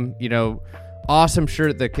game. Awesome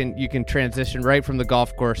shirt that you can transition right from the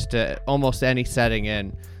golf course to almost any setting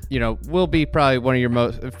in. Will be probably one of your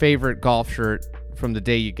most favorite golf shirt from the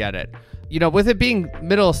day you get it. With it being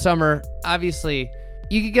middle of summer, obviously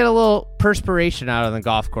you could get a little perspiration out on the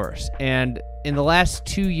golf course. And in the last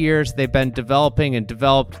 2 years, they've been developed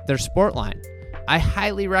their sport line. I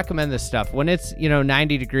highly recommend this stuff. When it's,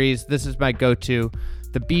 90 degrees, this is my go-to.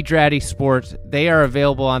 The Beadraddy Sports, they are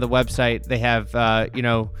available on the website. They have,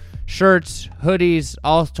 shirts, hoodies,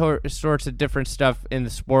 all sorts of different stuff in the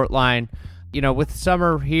sport line. With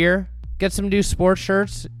summer here, get some new sports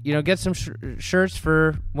shirts. Get some shirts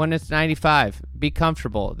for when it's 95. Be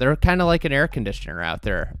comfortable. They're kind of like an air conditioner out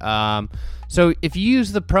there. So if you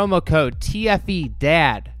use the promo code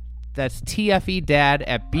TFEDAD, that's TFEDAD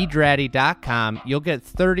at beadraddy.com, you'll get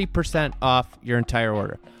 30% off your entire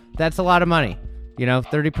order. That's a lot of money.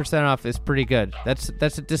 30% off is pretty good. That's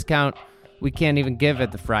a discount we can't even give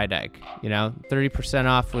at the Fried Egg. 30%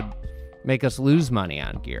 off would make us lose money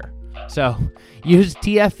on gear. So use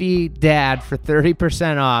TFE Dad for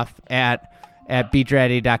 30% off at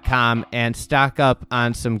beachready.com and stock up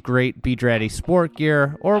on some great Beach Ready sport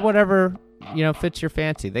gear or whatever, fits your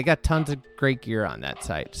fancy. They got tons of great gear on that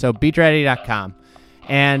site. So beachready.com.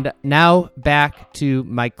 And now back to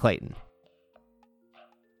Mike Clayton.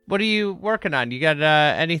 What are you working on? You got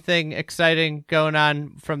anything exciting going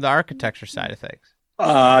on from the architecture side of things?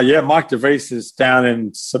 Mike DeVries is down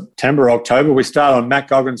in September, October. We start on Matt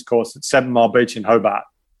Goggins' course at 7 Mile Beach in Hobart.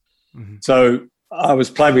 Mm-hmm. So I was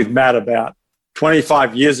playing with Matt about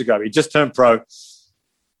 25 years ago. He just turned pro.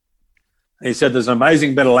 He said, there's an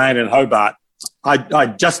amazing bit of land in Hobart. I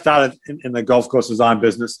just started in the golf course design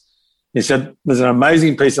business. He said, there's an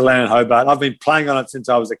amazing piece of land in Hobart. I've been playing on it since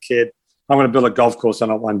I was a kid. I'm going to build a golf course on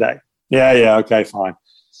it one day. Yeah, okay, fine.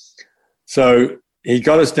 So he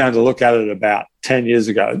got us down to look at it about 10 years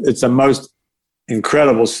ago. It's the most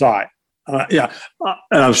incredible site. And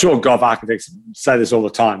I'm sure golf architects say this all the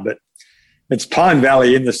time, but it's Pine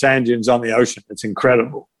Valley in the sand dunes on the ocean. It's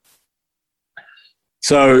incredible.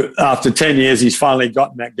 So after 10 years, he's finally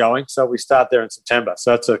gotten that going. So we start there in September.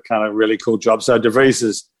 So that's a kind of really cool job. So DeVries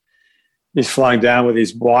is flying down with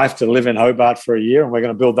his wife to live in Hobart for a year, and we're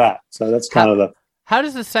going to build that. So that's kind of the... How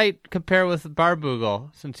does the site compare with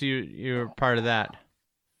Barnbougle, since you're part of that?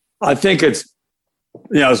 I think it's,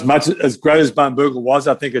 as great as Barnbougle was,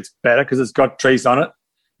 I think it's better because it's got trees on it,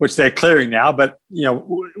 which they're clearing now. But,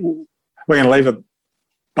 we're going to leave a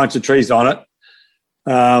bunch of trees on it.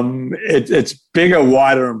 It's bigger,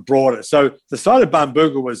 wider, and broader. So the site of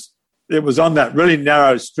Barnbougle was on that really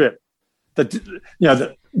narrow strip.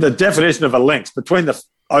 The definition of a links between the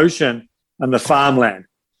ocean and the farmland.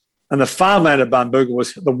 And the farmland at Barnbougle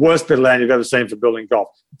was the worst bit of land you've ever seen for building golf.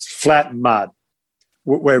 It's flat mud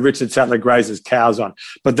where Richard Sattler grazes cows on.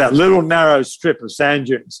 But that little narrow strip of sand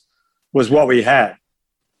dunes was what we had.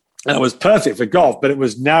 And it was perfect for golf, but it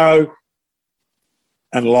was narrow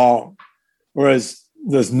and long, whereas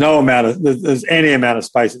there's any amount of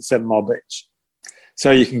space at 7 Mile Beach.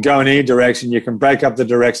 So you can go in any direction. You can break up the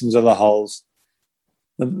directions of the holes.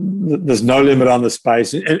 There's no limit on the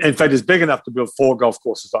space. In fact, it's big enough to build 4 golf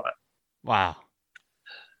courses on it. Wow.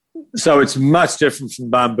 So it's much different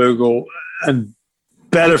from Barnbougle and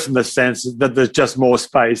better from the sense that there's just more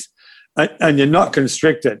space and you're not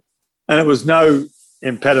constricted. And it was no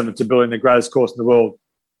impediment to building the greatest course in the world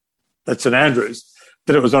at St Andrews,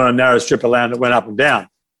 that it was on a narrow strip of land that went up and down.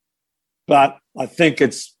 But I think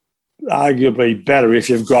it's arguably better if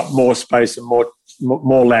you've got more space and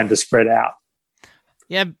more land to spread out.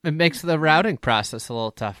 Yeah, it makes the routing process a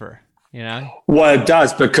little tougher, Well, it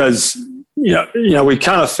does because, we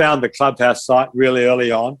kind of found the clubhouse site really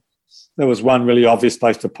early on. There was one really obvious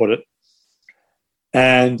place to put it.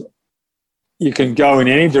 And you can go in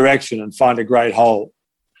any direction and find a great hole.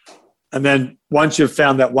 And then once you've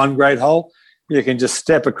found that one great hole, you can just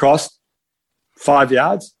step across 5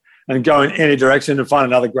 yards and go in any direction and find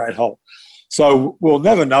another great hole. So we'll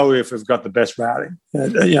never know if we've got the best routing.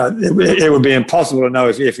 It would be impossible to know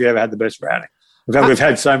if you ever had the best routing. In fact, we've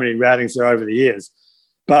had so many routings there over the years.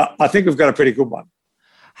 But I think we've got a pretty good one.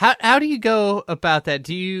 How do you go about that?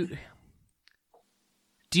 Do you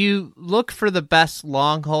look for the best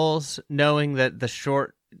long holes, knowing that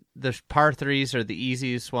the par threes are the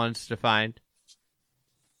easiest ones to find?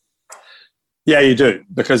 Yeah, you do.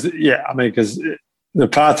 Because the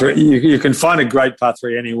par three, you can find a great par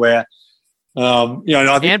three anywhere. I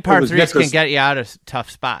think and par threes can get you out of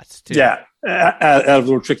tough spots too. Yeah, out of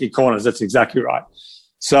little tricky corners. That's exactly right.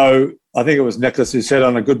 So I think it was Nicholas who said,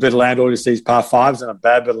 on a good bit of land, all you see is par fives, and a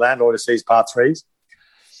bad bit of land, all you see is par threes.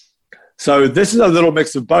 So this is a little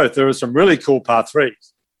mix of both. There are some really cool par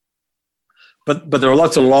threes, but there are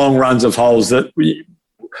lots of long runs of holes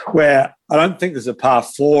where I don't think there's a par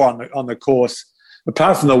four on the course,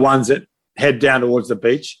 apart from the ones that head down towards the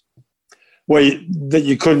beach, that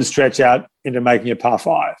you couldn't stretch out into making a par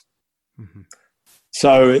five. Mm-hmm.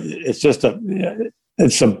 So it's just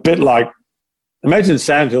it's a bit like, imagine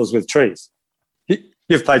sandhills with trees.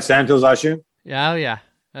 You've played sandhills, I assume? Yeah, oh yeah.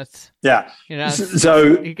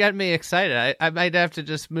 So you got me excited. I might have to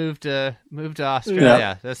just move to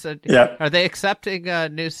Australia. Yeah. Are they accepting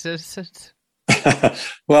new citizens?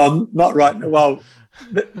 Well, not right now. Well,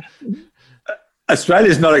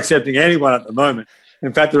 Australia's not accepting anyone at the moment.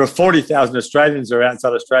 In fact, there are 40,000 Australians who are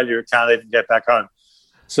outside Australia who can't even get back home.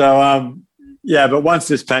 So, but once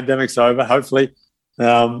this pandemic's over, hopefully,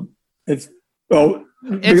 the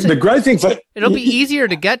great thing it'll be easier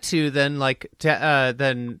to get to than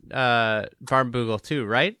Barnbougle too,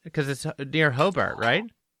 right? Because it's near Hobart, right?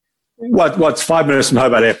 What's 5 minutes from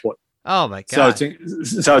Hobart Airport? Oh my God.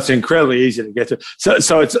 So it's incredibly easy to get to.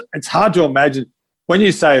 So it's hard to imagine when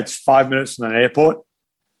you say it's 5 minutes from an airport.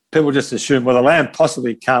 People just assume, well, the land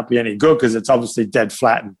possibly can't be any good because it's obviously dead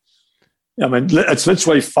flat. And, I mean, it's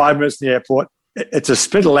literally 5 minutes from the airport. It's a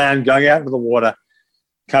spit of land going out into the water,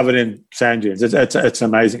 covered in sand dunes. It's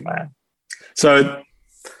amazing land. So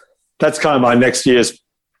that's kind of my next year's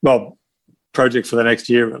project for the next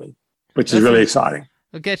year, really, which is really exciting.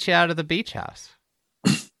 We'll get you out of the beach house.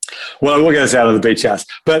 Well, we'll get us out of the beach house.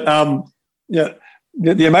 But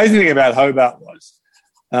the amazing thing about Hobart was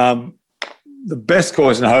the best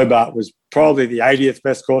course in Hobart was probably the 80th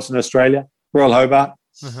best course in Australia, Royal Hobart.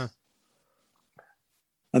 Uh-huh.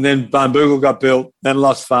 And then Barnbougle got built, then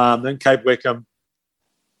Lost Farm, then Cape Wickham.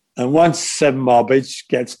 And once 7 Mile Beach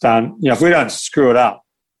gets done, if we don't screw it up,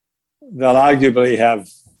 they'll arguably have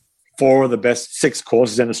 4 of the best 6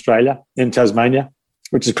 courses in Australia, in Tasmania,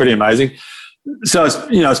 which is pretty amazing. So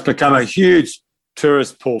it's become a huge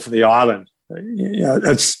tourist pool for the island.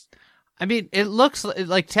 It looks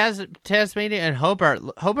like Tasmania and Hobart.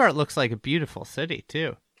 Hobart looks like a beautiful city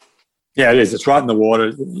too. Yeah, it is. It's right in the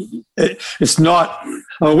water. It's not.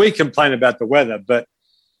 We complain about the weather, but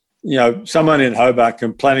someone in Hobart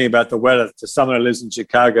complaining about the weather to someone who lives in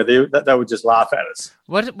Chicago, they would just laugh at us.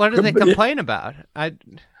 What do they complain about? I'm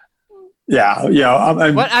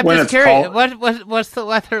just curious. What's the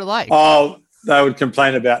weather like? Oh, they would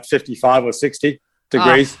complain about 55 or 60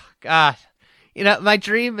 degrees. Oh, God. My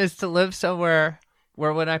dream is to live somewhere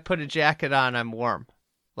where when I put a jacket on, I'm warm.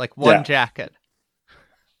 Like one jacket.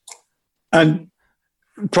 And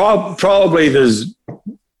probably there's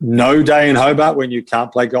no day in Hobart when you can't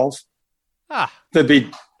play golf. There'd be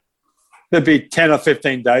 10 or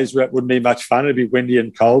 15 days where it wouldn't be much fun. It'd be windy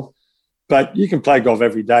and cold. But you can play golf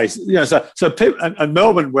every day. So people, and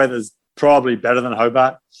Melbourne weather's probably better than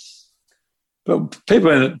Hobart. But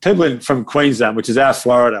people from Queensland, which is our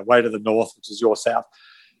Florida, way to the north, which is your south,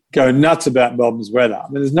 go nuts about Melbourne's weather. I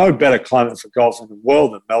mean, there's no better climate for golf in the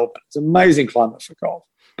world than Melbourne. It's an amazing climate for golf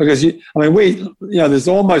because there's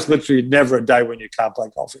almost literally never a day when you can't play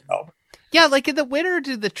golf in Melbourne. Yeah, like in the winter,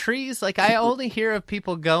 do the trees? Like I only hear of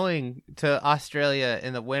people going to Australia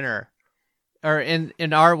in the winter, or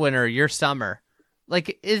in our winter, your summer.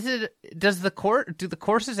 Like, do the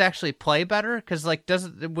courses actually play better? Because would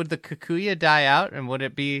the Kikuyu die out and would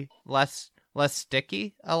it be less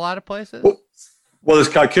sticky a lot of places? Well, there's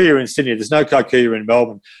Kikuyu in Sydney. There's no Kikuyu in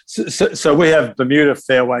Melbourne. So we have Bermuda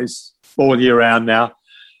fairways all year round now.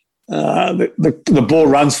 The ball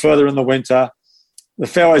runs further in the winter. The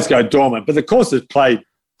fairways go dormant, but the courses play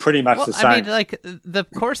pretty much the same. I mean, like the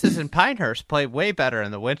courses in Pinehurst play way better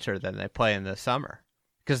in the winter than they play in the summer.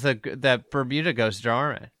 Because the Bermuda goes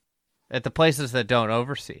dormant at the places that don't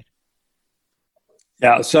overseed.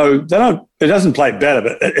 Yeah, so it doesn't play better,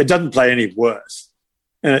 but it doesn't play any worse.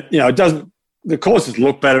 And it doesn't. The courses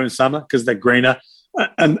look better in summer because they're greener,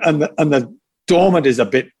 and the dormant is a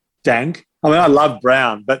bit dank. I mean, I love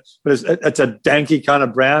brown, but it's a danky kind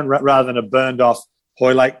of brown rather than a burned off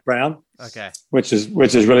Hoylake brown. Okay, which is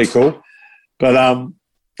really cool. But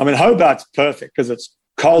Hobart's perfect because it's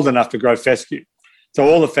cold enough to grow fescue. So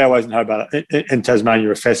all the fairways in Hobart in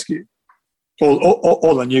Tasmania are fescue.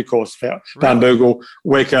 All the new course fairways. Barnbougle,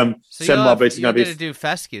 Wickham, so 7 Mile Beach. You're going to do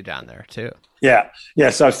fescue down there too. Yeah.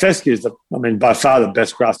 So fescue is by far the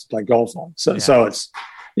best grass to play golf on. So it's,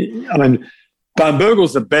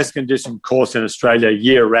 Barnbougle's the best conditioned course in Australia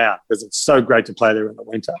year round because it's so great to play there in the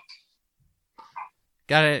winter.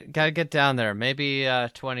 Got to get down there. Maybe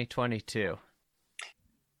 2022.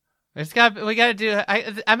 We got to do.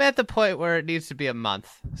 I'm at the point where it needs to be a month,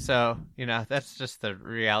 so that's just the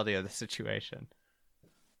reality of the situation.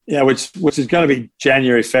 Yeah, which is going to be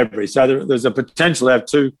January, February. So there's a potential to have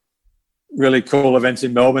 2 really cool events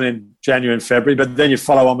in Melbourne in January and February. But then you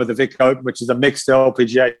follow on with the Vic Open, which is a mixed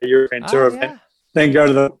LPGA European Tour event. Then go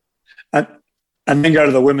to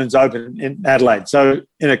the Women's Open in Adelaide. So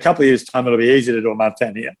in a couple of years' time, it'll be easy to do a month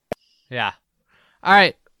down here. Yeah. All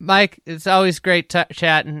right. Mike, it's always great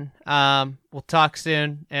chatting. We'll talk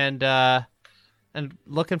soon, and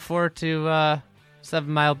looking forward to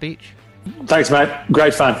 7 Mile Beach. Thanks, mate.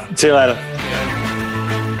 Great fun. See you later.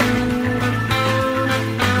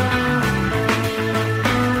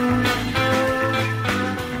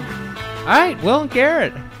 All right, Will and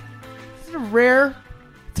Garrett. This is a rare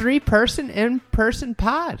 3-person in-person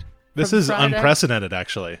pod. This is unprecedented,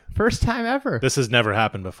 actually. First time ever. This has never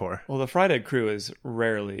happened before. Well, the Friday crew is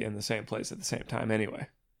rarely in the same place at the same time anyway.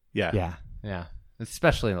 Yeah.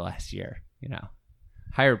 Especially in the last year,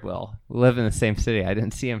 Hired Will. We live in the same city. I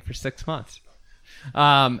didn't see him for 6 months.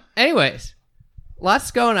 Anyways,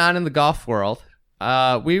 lots going on in the golf world.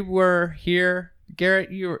 We were here.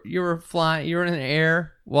 Garrett, you were flying. You were in the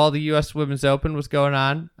air while the U.S. Women's Open was going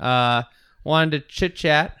on. Wanted to chit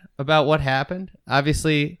chat about what happened.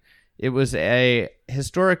 Obviously, it was a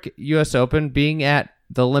historic U.S. Open, being at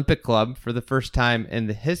the Olympic Club for the first time in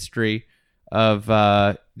the history of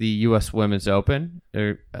the U.S. Women's Open,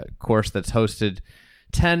 a course that's hosted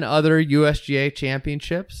 10 other USGA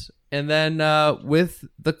championships. And then with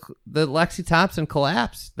the Lexi Thompson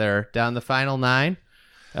collapse there down the final 9,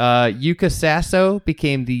 Yuko Saso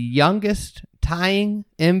became the youngest, tying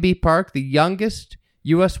MB Park, the youngest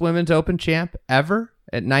U.S. Women's Open champ ever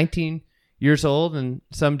at 19 years old. And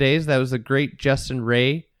some days that was a great Justin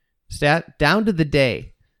Ray stat, down to the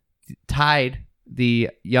day, tied the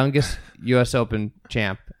youngest U.S. Open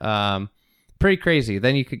champ. Pretty crazy.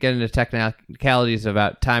 Then you could get into technicalities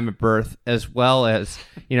about time of birth as well as,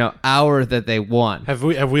 hour that they won. Have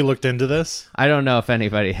we looked into this? I don't know if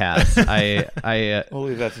anybody has. We'll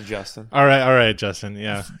leave that to Justin. All right, Justin.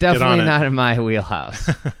 Yeah, definitely not in my wheelhouse.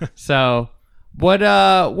 So,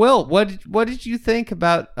 Will, what did you think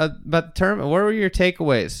about the tournament? What were your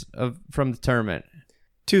takeaways from the tournament?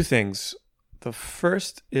 2 things. The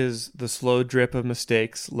first is the slow drip of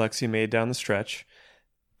mistakes Lexi made down the stretch.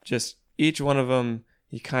 Just each one of them,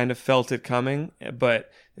 you kind of felt it coming,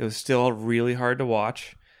 but it was still really hard to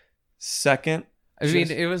watch. Second,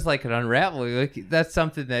 it was like an unraveling. Like, that's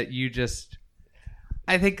something that you just,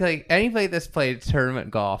 I think, like anybody that's played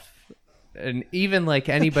tournament golf, and even like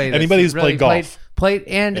anybody who's really played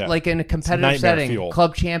like in a competitive setting, fuel.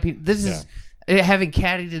 Club champion. This is having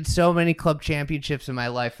caddied in so many club championships in my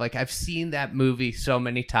life. Like, I've seen that movie so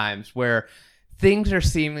many times where things are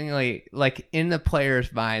seemingly like in the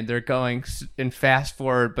player's mind, they're going in fast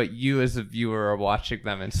forward, but you as a viewer are watching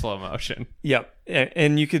them in slow motion. Yep.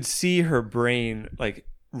 And you could see her brain like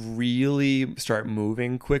really start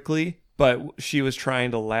moving quickly, but she was trying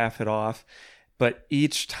to laugh it off. But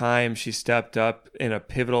each time she stepped up in a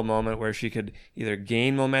pivotal moment where she could either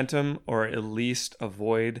gain momentum or at least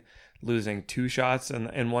avoid losing 2 shots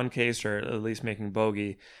in one case, or at least making bogey,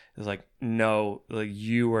 it was like, no, like,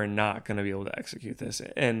 you are not going to be able to execute this.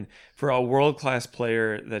 And for a world-class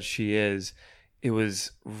player that she is, it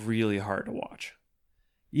was really hard to watch.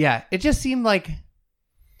 Yeah, it just seemed like,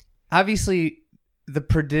 obviously, the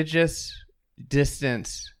prodigious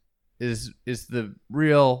distance is the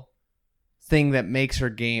real thing that makes her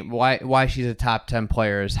game, why she's a top 10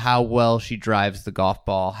 player, is how well she drives the golf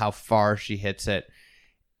ball, how far she hits it.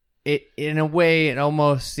 It, in a way, it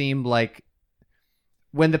almost seemed like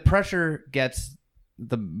when the pressure gets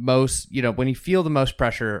the most, when you feel the most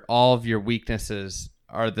pressure, all of your weaknesses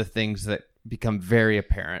are the things that become very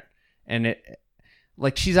apparent. And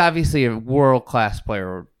she's obviously a world-class player.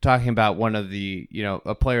 We're talking about one of the,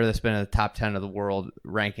 a player that's been in the top 10 of the world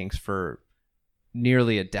rankings for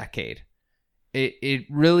nearly a decade. It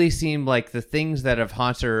really seemed like the things that have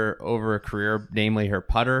haunted her over a career, namely her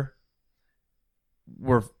putter,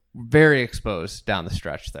 were very exposed down the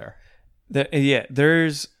stretch there.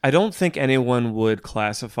 I don't think anyone would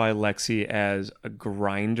classify Lexi as a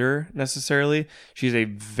grinder necessarily. She's a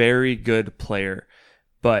very good player,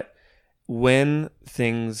 but when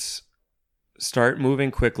things start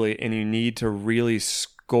moving quickly and you need to really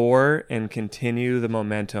score and continue the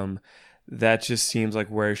momentum, that just seems like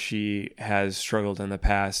where she has struggled in the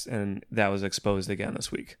past, and that was exposed again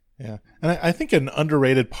this week. Yeah, and I think an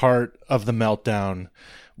underrated part of the meltdown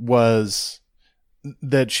was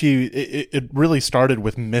that it really started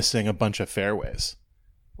with missing a bunch of fairways.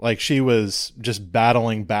 Like, she was just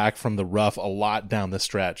battling back from the rough a lot down the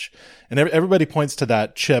stretch. And everybody points to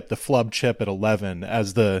that chip, the flub chip at 11,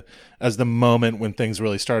 as the moment when things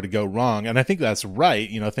really started to go wrong. And I think that's right.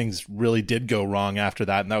 Things really did go wrong after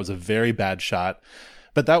that, and that was a very bad shot.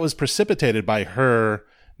 But that was precipitated by her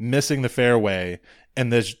missing the fairway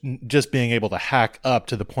and just being able to hack up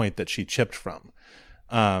to the point that she chipped from.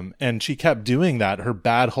 And she kept doing that. Her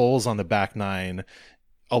bad holes on the back 9,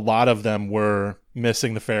 a lot of them were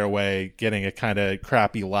missing the fairway, getting a kind of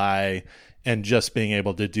crappy lie, and just being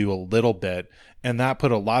able to do a little bit. And that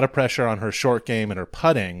put a lot of pressure on her short game and her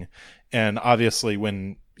putting. And obviously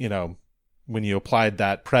when you applied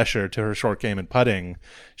that pressure to her short game and putting,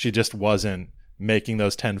 she just wasn't making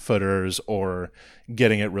those 10-footers or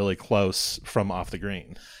getting it really close from off the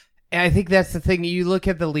green. And I think that's the thing. You look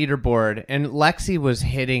at the leaderboard, and Lexi was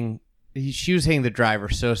hitting the driver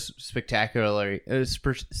so spectacularly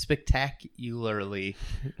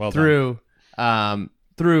well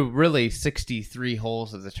through really 63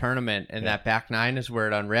 holes of the tournament, and that back 9 is where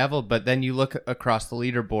it unraveled. But then you look across the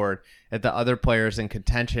leaderboard at the other players in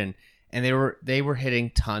contention, and they were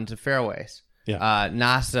hitting tons of fairways.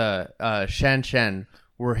 Nasa, Shen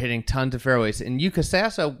were hitting tons of fairways, and Yuko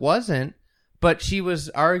Saso wasn't, but she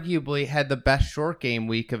was arguably had the best short game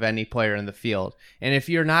week of any player in the field. And if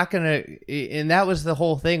you're not going to, and that was the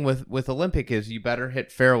whole thing with Olympic, is you better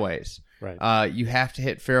hit fairways. Right. You have to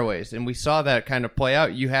hit fairways. And we saw that kind of play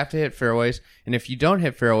out. You have to hit fairways. And if you don't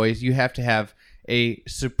hit fairways, you have to have a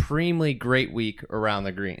supremely great week around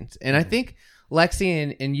the greens. And I think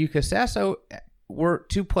Lexi and Yuko Saso were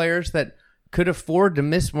two players that could afford to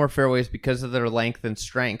miss more fairways because of their length and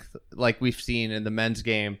strength, like we've seen in the men's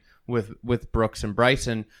game with Brooks and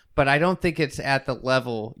Bryson. But I don't think it's at the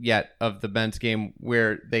level yet of the men's game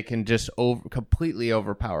where they can just completely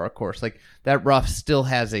overpower a course. Like, that rough still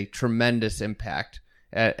has a tremendous impact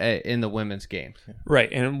in the women's game.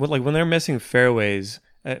 Right. And when they're missing fairways,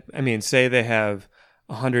 I mean, say they have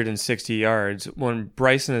 160 yards, when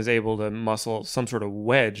Bryson is able to muscle some sort of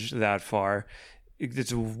wedge that far,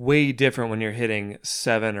 it's way different when you're hitting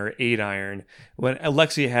 7 or 8 iron. When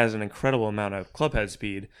Alexi has an incredible amount of clubhead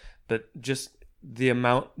speed, but just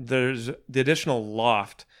there's the additional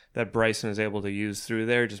loft that Bryson is able to use through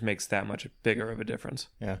there just makes that much bigger of a difference.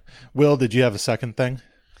 Yeah. Will, did you have a second thing?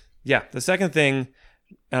 Yeah. The second thing,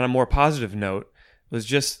 on a more positive note, was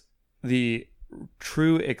just the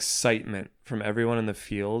true excitement from everyone in the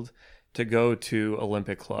field to go to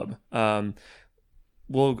Olympic Club.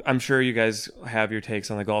 Well, I'm sure you guys have your takes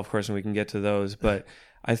on the golf course and we can get to those, but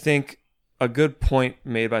I think a good point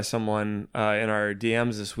made by someone in our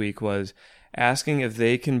DMs this week was asking if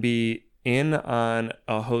they can be in on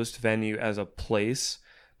a host venue as a place,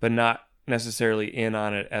 but not necessarily in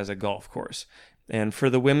on it as a golf course. And for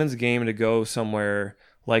the women's game to go somewhere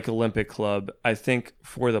like Olympic Club, I think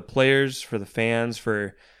for the players, for the fans,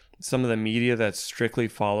 for some of the media that strictly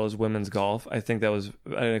follows women's golf, I think that was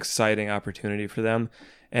an exciting opportunity for them.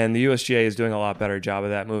 And the USGA is doing a lot better job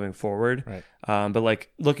of that moving forward. Right. But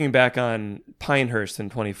like looking back on Pinehurst in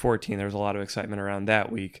 2014, there was a lot of excitement around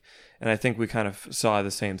that week. And I think we kind of saw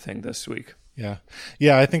the same thing this week. Yeah.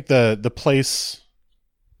 Yeah, I think the place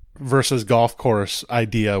versus golf course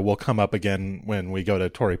idea will come up again when we go to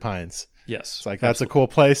Torrey Pines. Yes. It's like, that's a cool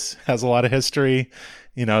place, has a lot of history.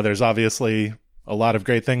 You know, there's obviously a lot of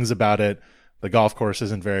great things about it. The golf course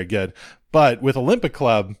isn't very good. But with Olympic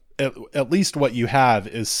Club, at least what you have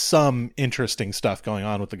is some interesting stuff going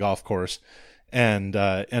on with the golf course, and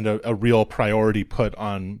a real priority put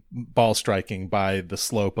on ball striking by the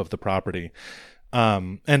slope of the property.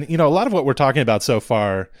 And, you know, a lot of what we're talking about so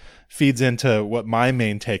far feeds into what my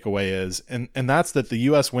main takeaway is, and that's that the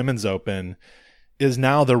U.S. Women's Open is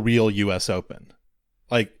now the real U.S. Open.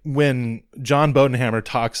 Like, when John Bodenhammer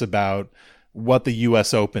talks about what the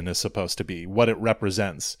U.S. Open is supposed to be, what it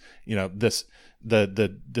represents, you know,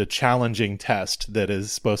 the challenging test that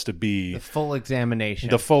is supposed to be the full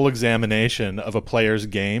examination of a player's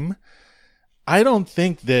game. I don't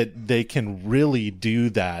think that they can really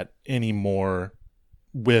do that anymore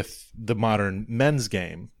with the modern men's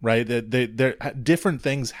game, right? Different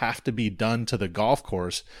things have to be done to the golf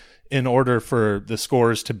course in order for the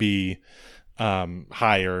scores to be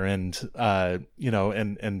higher, and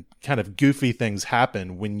and kind of goofy things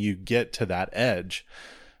happen when you get to that edge.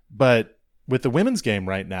 But with the women's game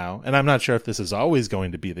right now, and I'm not sure if this is always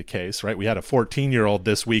going to be the case, right? We had a 14-year-old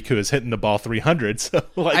this week who is hitting the ball 300. So,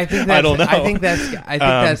 like, I don't know. I think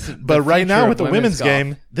that's. But right now with the women's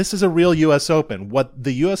game, this is a real U.S. Open. What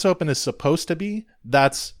the U.S. Open is supposed to be,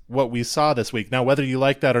 that's what we saw this week. Now, whether you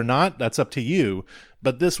like that or not, that's up to you.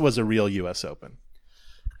 But this was a real U.S. Open.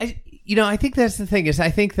 I think that's the thing, is I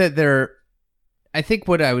think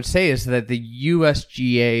what I would say is that the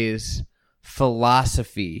USGA's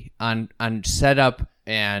philosophy on setup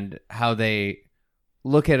and how they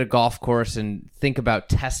look at a golf course and think about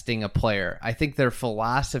testing a player, I think their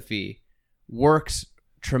philosophy works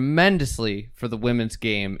tremendously for the women's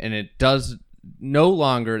game, and it does no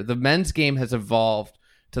longer. The men's game has evolved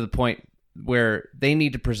to the point where they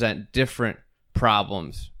need to present different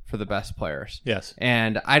problems for the best players. Yes.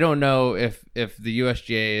 And I don't know if the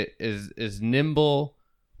USGA is nimble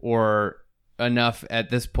or enough at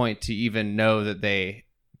this point to even know that they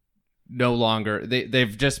no longer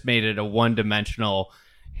they've just made it a one-dimensional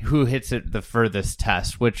who hits it the furthest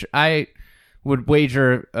test, which I would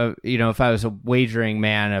wager, if I was a wagering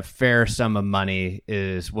man, a fair sum of money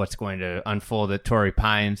is what's going to unfold at Torrey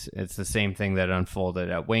Pines. It's the same thing that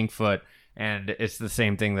unfolded at Winged Foot, and it's the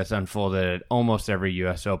same thing that's unfolded at almost every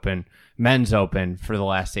U.S. Open, men's Open for the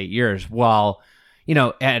last 8 years. While,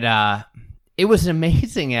 it was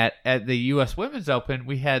amazing at the U.S. Women's Open,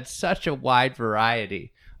 we had such a wide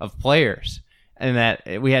variety of players, and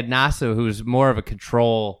that we had Nasa, who's more of a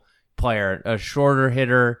control player, a shorter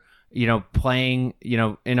hitter, playing,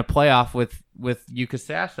 in a playoff with Yuko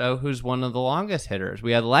Saso, who's one of the longest hitters.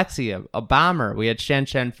 We had Lexi, a bomber. We had Shen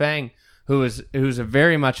Feng, who's a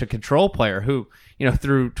very much a control player who,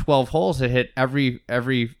 through 12 holes, had hit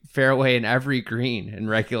every fairway and every green in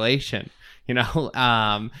regulation.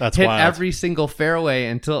 That's hit wild. Every single fairway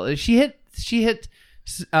until she hit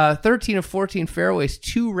 13 of 14 fairways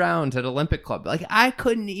 2 rounds at Olympic Club. Like, I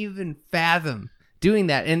couldn't even fathom doing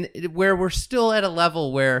that. And where we're still at a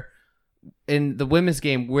level where in the women's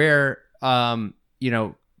game where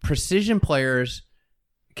precision players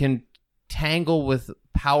can tangle with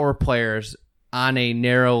power players on a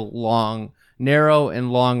narrow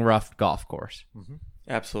and long rough golf course. Mm-hmm.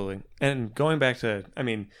 Absolutely. And going back to,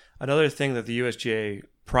 another thing that the USGA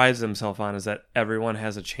prides themselves on is that everyone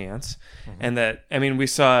has a chance. Mm-hmm. And that, we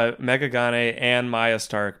saw Megha Ganne and Maya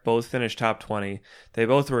Stark both finish top 20. They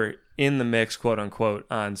both were in the mix, quote unquote,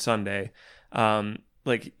 on Sunday.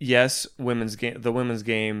 Yes, the women's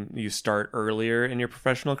game, you start earlier in your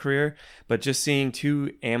professional career, but just seeing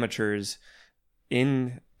 2 amateurs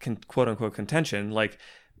in quote unquote contention,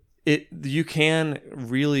 you can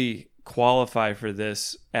really qualify for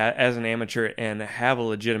this as an amateur and have a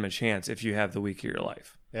legitimate chance if you have the week of your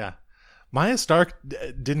life. Yeah. Maya Stark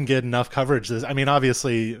didn't get enough coverage.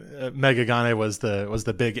 Obviously, Megha Ganne was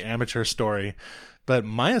the big amateur story, but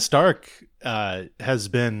Maya Stark has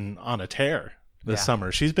been on a tear this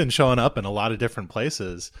summer. She's been showing up in a lot of different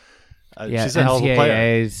places. She's a hell of a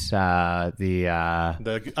player. The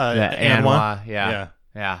Anwa.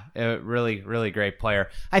 Yeah. A really, really great player.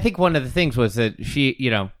 I think one of the things was that she,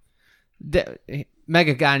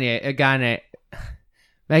 Megha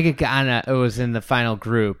Ganne was in the final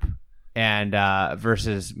group, and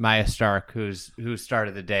versus Maya Stark, who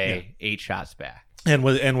started the day 8 shots back, and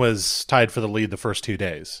was tied for the lead the first 2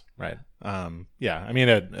 days. Right. An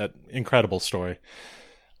incredible story.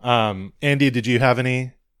 Andy, did you have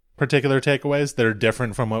any particular takeaways that are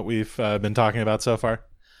different from what we've been talking about so far?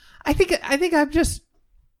 I think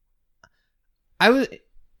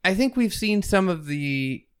we've seen some of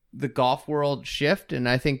the golf world shift, and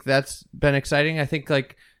I think that's been exciting. I think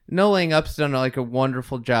No Laying Up's done a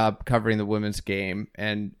wonderful job covering the women's game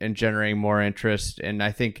and generating more interest. And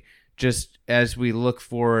I think just as we look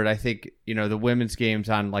forward, I think the women's game's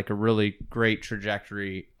on a really great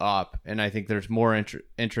trajectory up, and I think there's more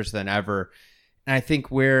interest than ever. And I think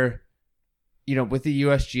we're with the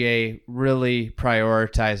USGA really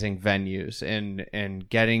prioritizing venues and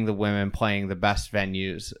getting the women playing the best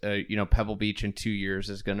venues, Pebble Beach in 2 years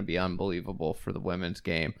is going to be unbelievable for the women's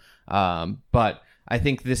game. But I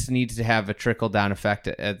think this needs to have a trickle down effect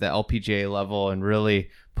at the LPGA level and really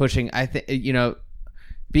pushing. I think,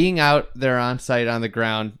 being out there on site on the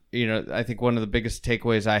ground, I think one of the biggest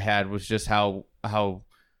takeaways I had was just how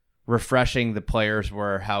refreshing the players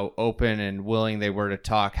were, how open and willing they were to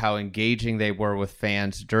talk, how engaging they were with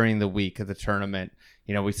fans during the week of the tournament.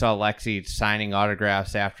 We saw Lexi signing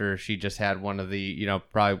autographs after she just had one of the,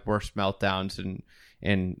 probably worst meltdowns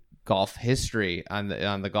in golf history on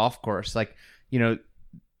the golf course.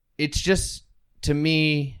 It's just, to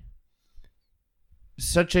me,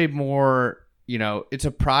 such a more, it's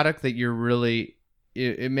a product that you're really,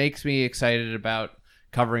 it makes me excited about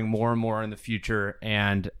covering more and more in the future.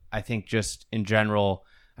 And I think just in general,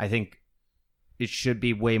 I think it should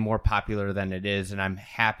be way more popular than it is. And I'm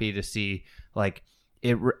happy to see I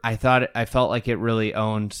felt like it really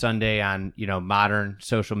owned Sunday on, modern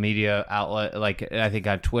social media outlet. I think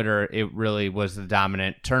on Twitter, it really was the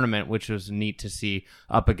dominant tournament, which was neat to see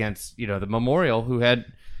up against, the Memorial, who had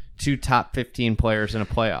 2 top 15 players in a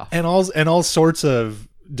playoff. And all sorts of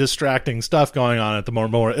distracting stuff going on at the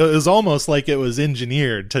Memorial. It was almost like it was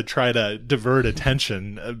engineered to try to divert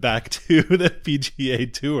attention back to the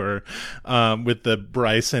PGA Tour, with the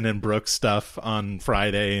Bryson and Brooks stuff on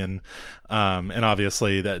Friday, and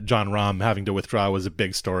obviously that John Rahm having to withdraw was a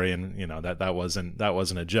big story, and that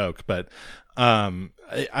wasn't a joke. But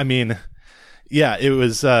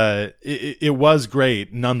it was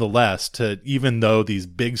great nonetheless to, even though these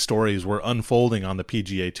big stories were unfolding on the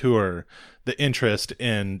PGA Tour, the interest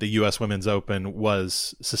in the U.S. Women's Open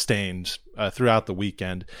was sustained throughout the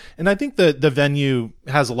weekend. And I think the venue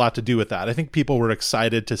has a lot to do with that. I think people were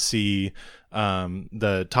excited to see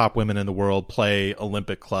the top women in the world play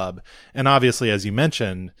Olympic Club. And obviously, as you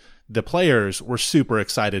mentioned, the players were super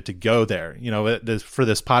excited to go there. For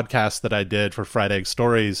this podcast that I did for Fried Egg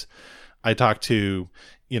Stories, I talked to,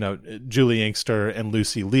 Julie Inkster and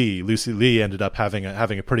Lucy Lee. Lucy Lee ended up having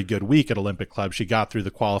a pretty good week at Olympic Club. She got through the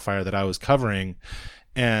qualifier that I was covering,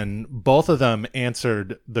 And both of them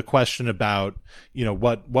answered the question about,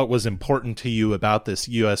 what was important to you about this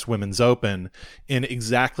U.S. Women's Open in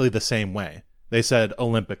exactly the same way. They said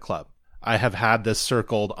Olympic Club. I have had this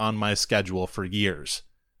circled on my schedule for years.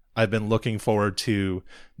 I've been looking forward to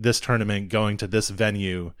this tournament, going to this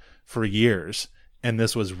venue for years. And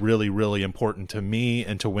this was really, really important to me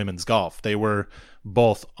and to women's golf. They were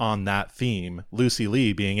both on that theme. Lucy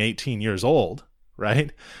Lee being 18 years old,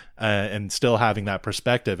 right? And still having that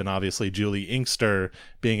perspective. And obviously Julie Inkster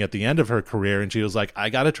being at the end of her career. And she was like,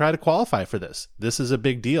 I got to try to qualify for this. This is a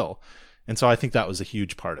big deal. And so I think that was a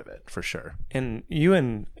huge part of it, for sure. And you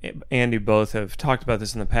and Andy both have talked about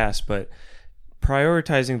this in the past, but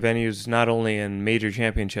prioritizing venues not only in major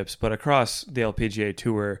championships, but across the LPGA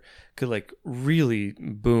Tour could really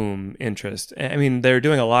boom interest. I mean, they're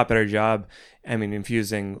doing a lot better job. I mean,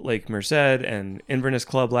 infusing Lake Merced and Inverness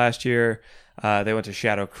Club last year. They went to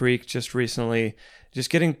Shadow Creek just recently. Just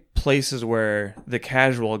getting places where the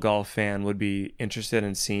casual golf fan would be interested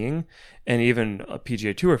in seeing, and even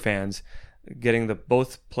PGA Tour fans, getting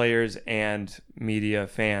both players and media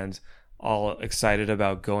fans all excited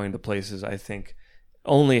about going to places, I think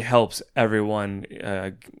only helps everyone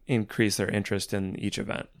increase their interest in each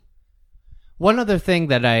event. One other thing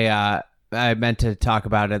that I meant to talk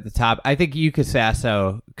about at the top, I think Yuko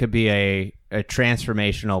Saso could be a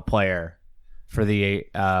transformational player for the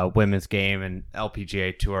women's game and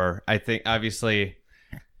LPGA Tour. I think obviously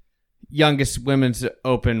youngest women's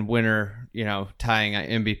Open winner, tying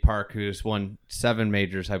Imby Park, who's won 7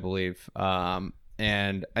 majors, I believe.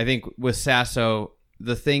 And I think with Saso,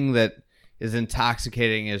 the thing that is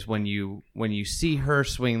intoxicating is when you see her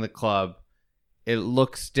swing the club, it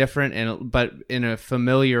looks different, but in a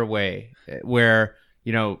familiar way, where,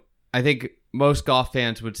 I think most golf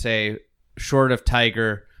fans would say, short of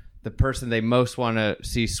Tiger, the person they most want to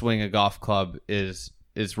see swing a golf club is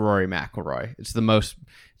Rory McIlroy.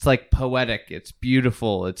 It's like poetic. It's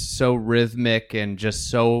beautiful. It's so rhythmic and just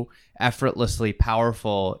so effortlessly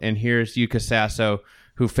powerful. And here's Yuko Saso,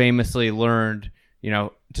 who famously learned,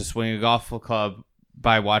 to swing a golf club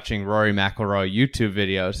by watching Rory McIlroy YouTube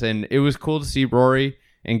videos. And it was cool to see Rory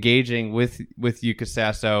engaging with Yuko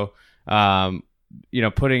Saso,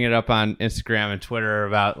 putting it up on Instagram and Twitter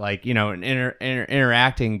about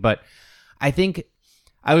interacting. But I think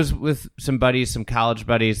I was with some college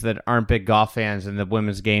buddies that aren't big golf fans, and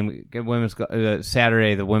the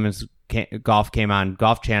Saturday, the women's golf came on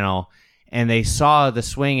Golf Channel, and they saw the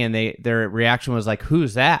swing, and their reaction was like,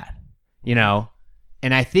 "Who's that?"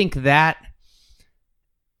 And I think that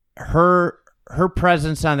her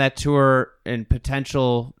presence on that tour and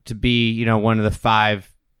potential to be, one of the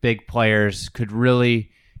 5 big players could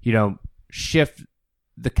really, shift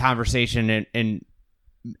the conversation and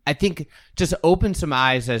I think just open some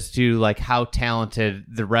eyes as to how talented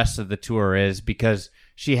the rest of the tour is, because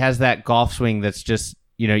she has that golf swing that's just,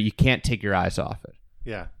 you can't take your eyes off it.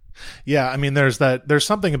 Yeah. Yeah, I mean, there's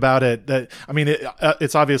something about it that, I mean,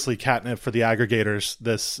 it's obviously catnip for the aggregators,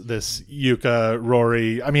 this Yuka,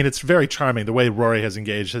 Rory. I mean, it's very charming. The way Rory has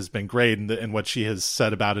engaged has been great, and what she has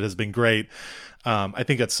said about it has been great. I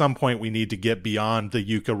think at some point we need to get beyond the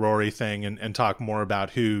Yuka Rory thing and talk more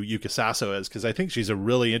about who Yuko Saso is, because I think she's a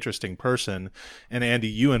really interesting person. And Andy,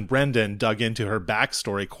 you and Brendan dug into her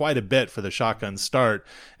backstory quite a bit for the shotgun start,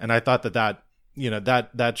 and I thought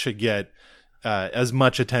that should get as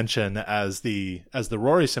much attention as the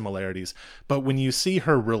Rory similarities. But when you see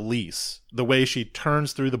her release, the way she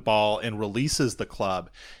turns through the ball and releases the club,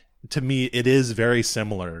 to me, it is very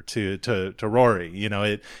similar to Rory.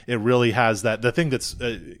 It really has that. The thing that's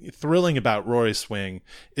thrilling about Rory's swing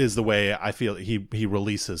is the way I feel he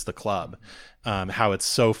releases the club, how it's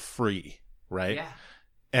so free, right? Yeah.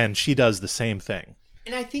 And she does the same thing.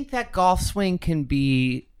 And I think that golf swing can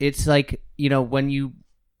be, it's like, when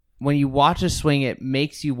you watch a swing, it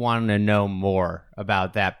makes you want to know more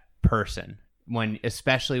about that person,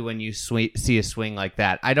 especially when you see a swing like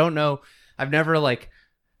that. I don't know. I've never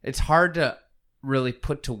it's hard to really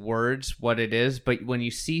put to words what it is, but when you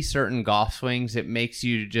see certain golf swings, it makes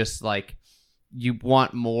you just you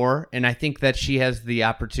want more. And I think that she has the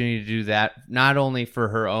opportunity to do that, not only for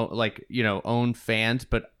her own, own fans,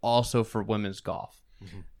 but also for women's golf.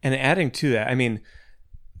 Mm-hmm. And adding to that, I mean,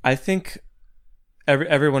 I think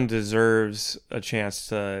everyone deserves a chance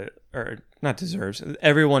to, or not deserves,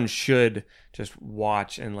 everyone should just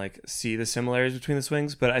watch and see the similarities between the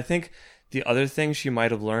swings. But I think the other thing she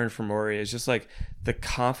might have learned from Rory is just the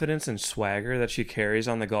confidence and swagger that she carries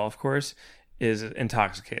on the golf course is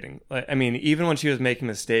intoxicating. I mean, even when she was making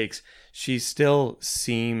mistakes, she still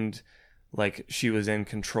seemed like she was in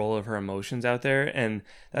control of her emotions out there. And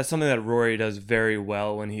that's something that Rory does very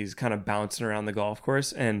well when he's kind of bouncing around the golf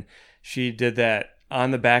course. And she did that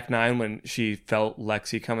on the back nine when she felt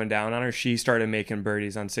Lexi coming down on her. She started making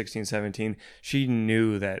birdies on 16, 17. She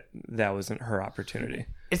knew that that wasn't her opportunity.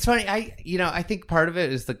 It's funny. I think part of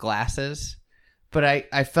it is the glasses, but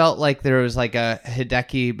I felt like there was like a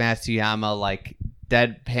Hideki Matsuyama, like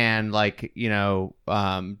deadpan, like,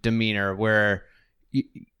 demeanor where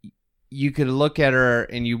you could look at her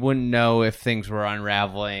and you wouldn't know if things were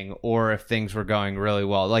unraveling or if things were going really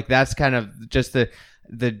well. Like that's kind of just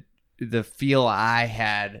the feel I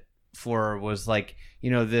had for her was like,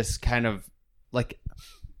 this kind of like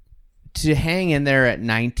to hang in there at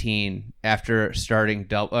 19 after starting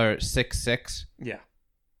 6-6. Yeah.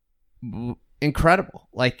 Incredible.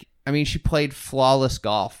 Like, I mean, she played flawless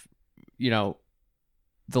golf, the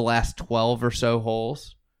last 12 or so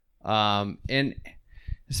holes. And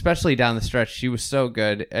especially down the stretch, she was so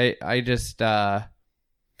good. I just, I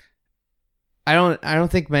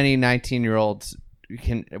don't think many 19-year-olds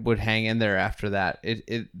would hang in there after that.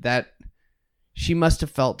 That she must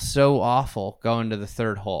have felt so awful going to the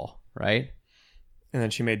third hole, right? And then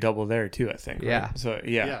she made double there too, I think. Right? Yeah. So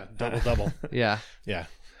yeah, double. Yeah. Yeah.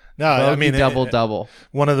 No, I mean double.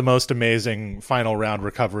 One of the most amazing final round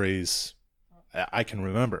recoveries I can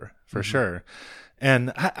remember for sure.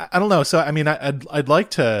 And I don't know. So I mean, I'd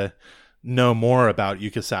like to know more about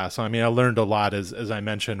Yuko Saso. I mean, I learned a lot as I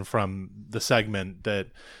mentioned from the segment that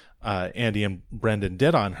Andy and Brendan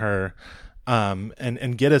did on her,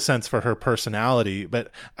 and get a sense for her personality.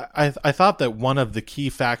 But I thought that one of the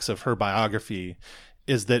key facts of her biography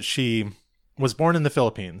is that she was born in the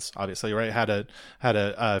Philippines, obviously, right? Had a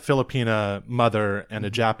Filipina mother and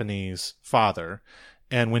a Japanese father.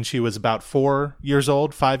 And when she was about 5 years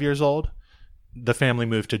old, the family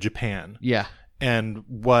moved to Japan. Yeah. And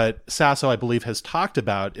what Saso, I believe, has talked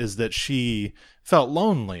about is that she felt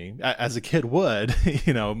lonely, as a kid would,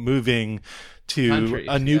 moving to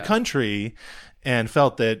a new country, and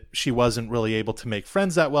felt that she wasn't really able to make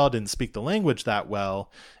friends that well, didn't speak the language that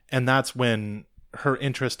well. And that's when her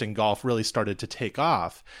interest in golf really started to take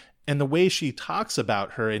off. And the way she talks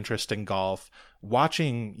about her interest in golf,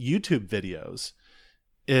 watching YouTube videos,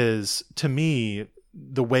 is, to me,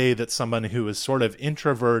 the way that someone who is sort of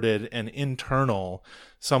introverted and internal,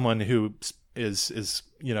 someone who is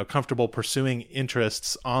comfortable pursuing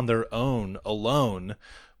interests on their own alone,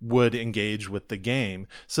 would engage with the game.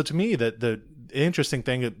 So to me, that the interesting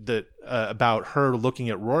thing that about her looking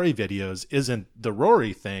at Rory videos isn't the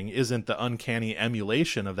Rory thing, isn't the uncanny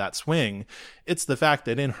emulation of that swing. It's the fact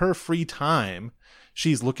that in her free time,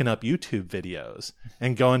 she's looking up YouTube videos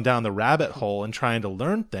and going down the rabbit hole and trying to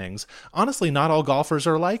learn things. Honestly, not all golfers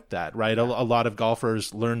are like that, right? A lot of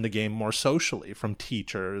golfers learn the game more socially from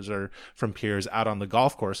teachers or from peers out on the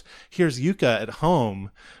golf course. Here's Yuka at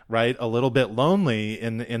home, right? A little bit lonely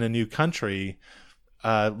in a new country,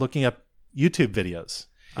 looking up YouTube videos.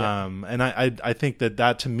 Yeah. And I think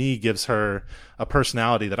that to me gives her a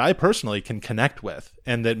personality that I personally can connect with,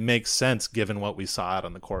 and that makes sense given what we saw out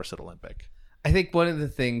on the course at Olympic. I think one of the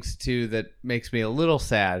things too that makes me a little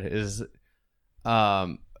sad is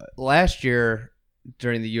last year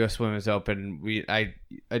during the U.S. Women's Open, I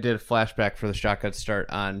did a flashback for the Shotgun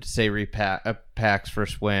Start on Sayri Pak's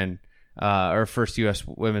first win, or first U.S.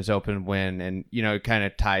 Women's Open win, and it kind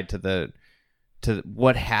of tied to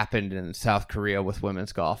what happened in South Korea with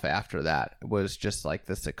women's golf after that. It was just like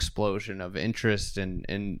this explosion of interest,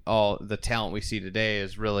 and all the talent we see today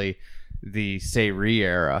is really the Sayri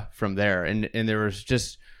era from there. And there was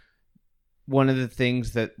just one of the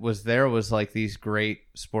things that was there was like these great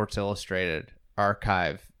Sports Illustrated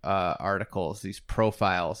archive articles, these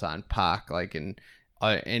profiles on Pak, like,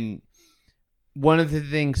 and one of the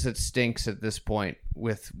things that stinks at this point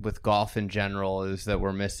with golf in general is that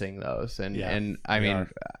we're missing those. And I mean,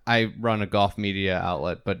 I run a golf media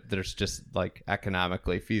outlet, but there's just like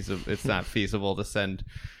economically feasible. It's not feasible to send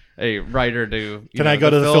a writer to Can I go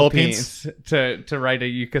to the Philippines to write a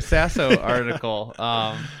Yuko Saso article.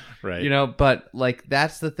 Right. But like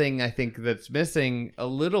that's the thing I think that's missing a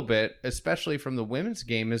little bit, especially from the women's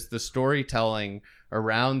game, is the storytelling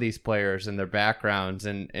around these players and their backgrounds,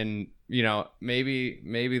 and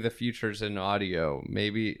maybe the future's in audio,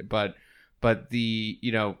 maybe, but the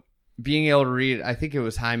being able to read. I think it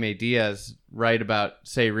was Jaime Diaz write about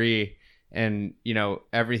Sayri and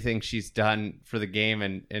everything she's done for the game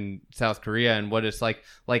in South Korea and what it's like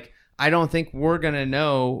I don't think we're gonna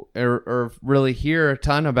know or really hear a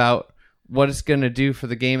ton about what it's going to do for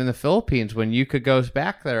the game in the Philippines when Yuka goes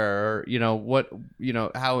back there, or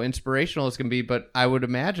how inspirational it's going to be. But I would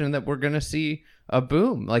imagine that we're going to see a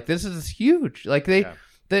boom. Like, this is huge. Like,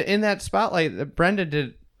 in that spotlight, Brenda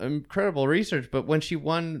did incredible research. But when she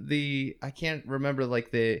won I can't remember,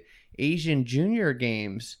 like, the Asian Junior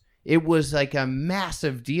Games, it was like a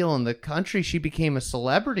massive deal in the country. She became a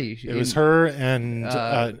celebrity. It was her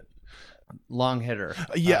and long hitter.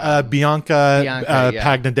 Bianca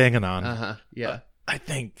Pagnadanganon. Yeah. I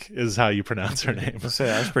think is how you pronounce her name. So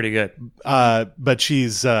that's pretty good. But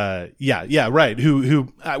she's right.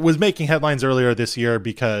 Who was making headlines earlier this year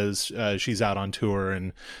because she's out on tour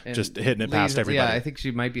and just hitting it past everybody. Yeah, I think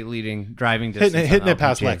she might be leading driving distance. Hitting it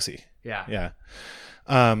past Lexi. Yeah.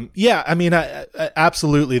 I mean,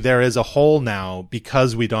 absolutely. There is a hole now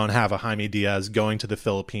because we don't have a Jaime Diaz going to the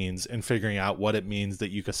Philippines and figuring out what it means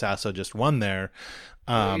that Yuko Saso just won there.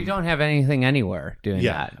 You don't have anything anywhere doing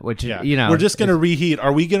that, which we're just going to reheat.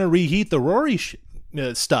 Are we going to reheat the Rory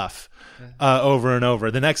stuff over and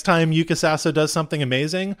over? The next time Yuko Saso does something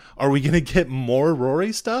amazing, are we going to get more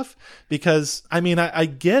Rory stuff? Because I mean, I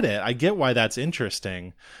get it. I get why that's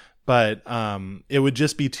interesting. But it would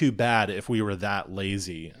just be too bad if we were that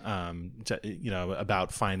lazy,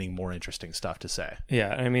 about finding more interesting stuff to say.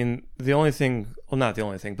 Yeah, I mean, the only thing, well, not the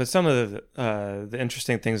only thing, but some of the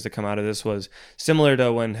interesting things to come out of this was similar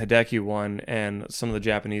to when Hideki won, and some of the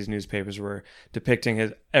Japanese newspapers were depicting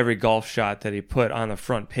his every golf shot that he put on the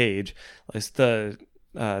front page. It's the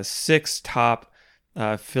 6 top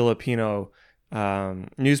Filipino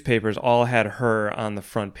newspapers all had her on the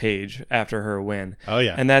front page after her win. Oh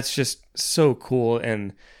yeah. And that's just so cool,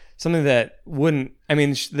 and something that wouldn't, I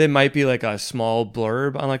mean, there might be like a small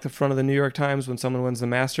blurb on like the front of the New York Times when someone wins the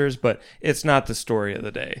Masters, but it's not the story of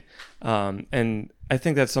the day. And I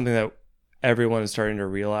think that's something that everyone is starting to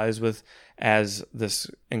realize as this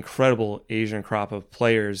incredible Asian crop of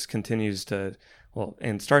players continues to,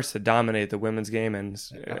 and starts to dominate the women's game, and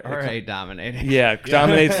dominating. Yeah,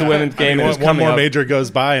 dominates the women's game. I mean, one more major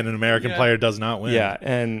goes by and an American player does not win. Yeah,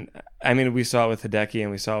 and I mean, we saw it with Hideki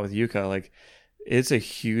and we saw it with Yuka. Like, it's a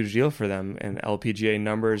huge deal for them, and LPGA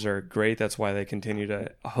numbers are great. That's why they continue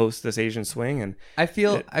to host this Asian swing. And I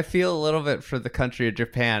feel a little bit for the country of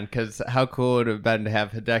Japan, because how cool it would have been to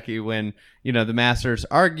have Hideki win, the Masters,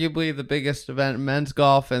 arguably the biggest event in men's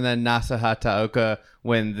golf, and then Nasa Hataoka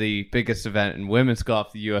win the biggest event in women's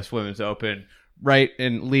golf, the U.S. Women's Open, right,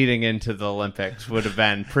 and leading into the Olympics would have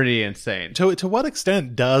been pretty insane. To what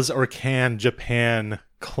extent does or can Japan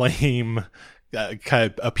claim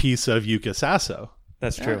a piece of Yuka Saso?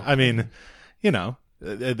 That's true. I mean,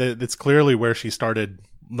 it's clearly where she started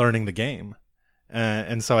learning the game.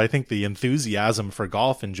 And so I think the enthusiasm for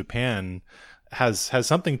golf in Japan has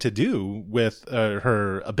something to do with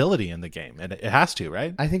her ability in the game. It has to,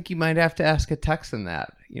 right? I think you might have to ask a Texan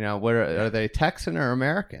that. Where are they, Texan or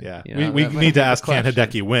American? Yeah, we need to ask, can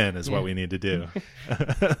Hideki win is what we need to do.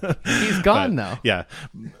 He's gone, though. Yeah.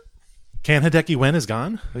 Can Hideki win is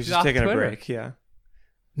gone? He's just taking a break, yeah.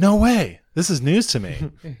 No way. This is news to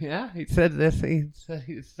me. Yeah, he said this. He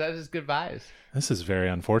said his goodbyes. This is very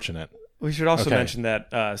unfortunate. We should also mention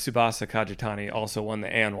that Tsubasa Kajitani also won the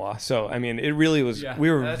Anwa. So, I mean, it really was,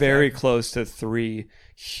 we were very close to 3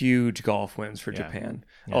 huge golf wins for Japan.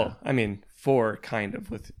 Yeah. Oh, I mean, 4 kind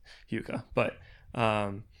of with Yuka. But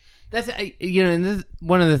that's, and this,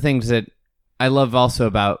 one of the things that I love also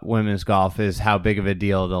about women's golf is how big of a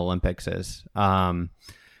deal the Olympics is.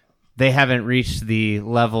 They haven't reached the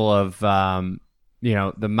level of, the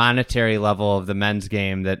monetary level of the men's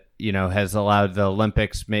game that, has allowed the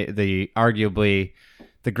Olympics, arguably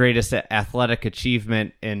the greatest athletic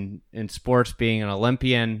achievement in sports, being an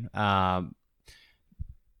Olympian,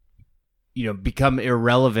 become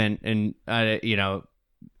irrelevant in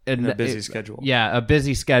a busy schedule. Yeah, a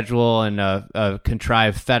busy schedule and a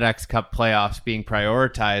contrived FedEx Cup playoffs being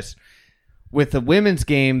prioritized. With the women's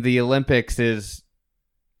game, the Olympics is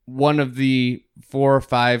one of the 4 or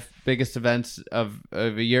 5 biggest events of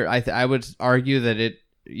a year. I would argue that it,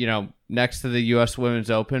 next to the U.S.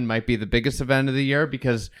 Women's Open, might be the biggest event of the year,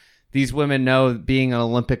 because these women know being an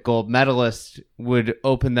Olympic gold medalist would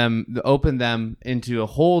open them into a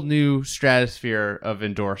whole new stratosphere of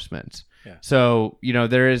endorsements. Yeah. So,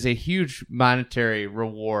 there is a huge monetary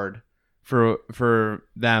reward for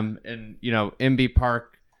them. And, MB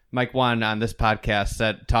Park, Mike Wan on this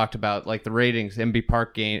podcast talked about like the ratings MB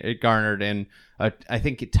Park garnered, and I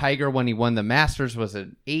think Tiger, when he won the Masters, was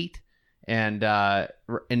an 8 and an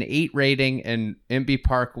 8 rating, and MB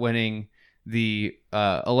Park winning the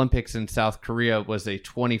Olympics in South Korea was a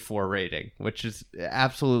 24 rating, which is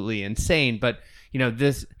absolutely insane. But,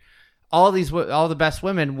 all the best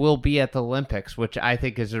women will be at the Olympics, which I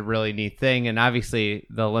think is a really neat thing. And obviously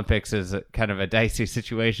the Olympics is kind of a dicey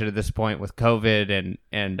situation at this point with COVID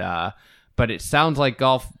but it sounds like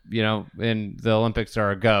golf, and the Olympics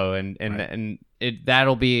are a go, and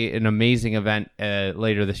that'll be an amazing event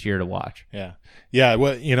later this year to watch. Yeah. Yeah.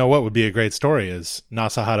 What would be a great story is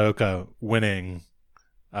Nasa Haruka winning,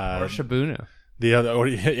 or Shibuya.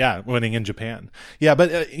 Winning in Japan. Yeah, but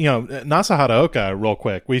Nasa Haruka, real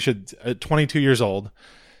quick, we should 22 years old,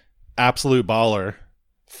 absolute baller,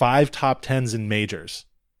 5 top 10s in majors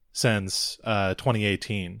since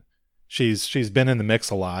 2018. She's been in the mix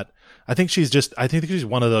a lot. I think she's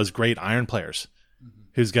one of those great iron players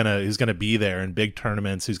who's gonna be there in big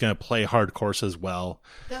tournaments, who's gonna play hard courses well.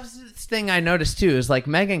 That was this thing I noticed too, is like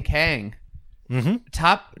Megan Kang. Mm-hmm.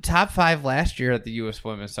 Top 5 last year at the U.S.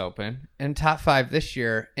 Women's Open and top 5 this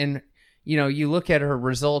year. And, you look at her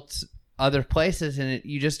results other places and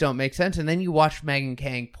you just don't make sense. And then you watch Megan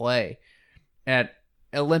Kang play at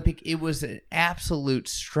Olympic. It was an absolute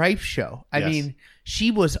stripe show. I mean,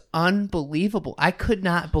 she was unbelievable. I could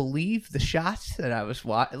not believe the shots that I was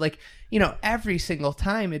watching. Like, every single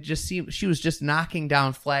time it just seemed she was just knocking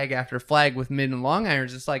down flag after flag with mid and long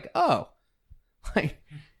irons. It's like,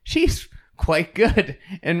 she's quite good.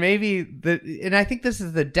 And and I think this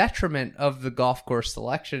is the detriment of the golf course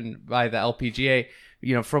selection by the LPGA.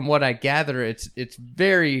 From what I gather, it's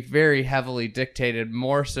very, very heavily dictated,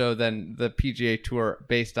 more so than the PGA Tour,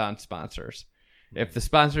 based on sponsors. If the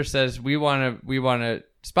sponsor says we want to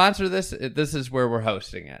sponsor this is where we're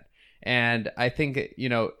hosting it. And I think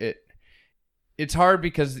it's hard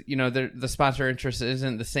because the sponsor interest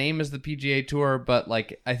isn't the same as the PGA Tour, but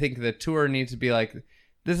like I think the tour needs to be like,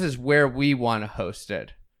 this is where we want to host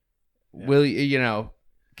it. Yeah. Will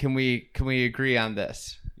can we agree on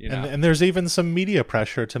this? And there's even some media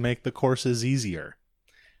pressure to make the courses easier.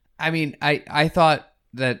 I mean, I thought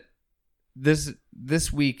that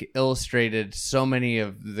this week illustrated so many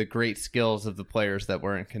of the great skills of the players that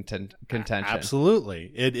were in contention.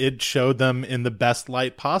 Absolutely. It showed them in the best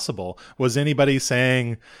light possible. Was anybody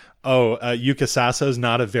saying, Yuko Saso's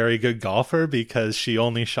not a very good golfer because she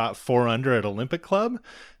only shot 4 under at Olympic Club?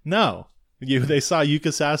 No. They saw Yuko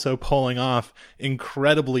Saso pulling off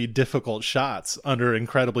incredibly difficult shots under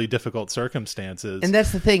incredibly difficult circumstances. And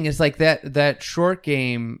that's the thing, is like that short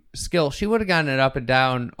game skill, she would have gotten it up and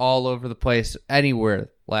down all over the place anywhere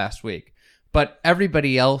last week. But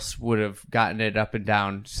everybody else would have gotten it up and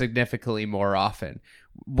down significantly more often.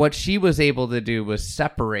 What she was able to do was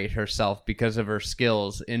separate herself because of her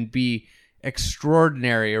skills and be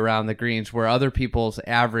extraordinary around the greens, where other people's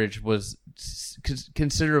average was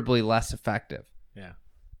considerably less effective. Yeah.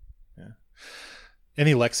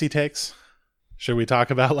 Any Lexi takes? Should we talk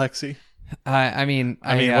about Lexi?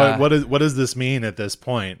 What does this mean at this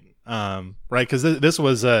point? Right? Because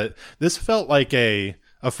this felt like a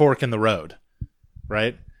fork in the road,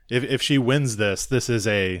 right? If she wins this is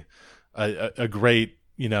a great,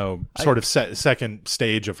 sort of second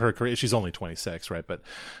stage of her career. She's only 26, right? But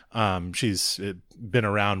she's been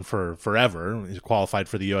around for forever. She's qualified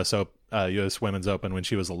for the U.S. Women's Open when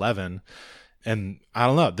she was 11. And I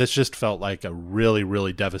don't know, this just felt like a really,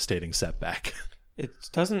 really devastating setback. It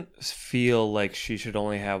doesn't feel like she should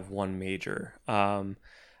only have one major. I'm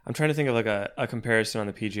trying to think of like a comparison on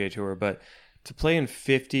the PGA Tour, but to play in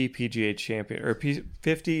 50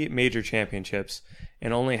 50 major championships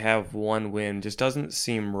and only have one win just doesn't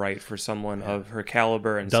seem right for someone of her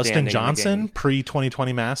caliber and Dustin standing Johnson,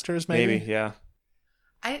 pre-2020 Masters, maybe? Yeah.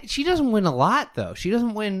 She doesn't win a lot, though. She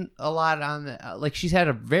doesn't win a lot on the she's had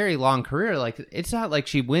a very long career. Like, it's not like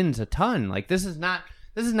she wins a ton. Like, this is not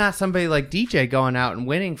somebody like DJ going out and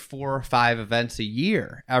winning 4 or 5 events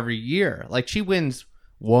every year. Like, she wins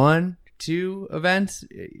 1, 2 events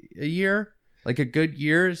a year. Like, a good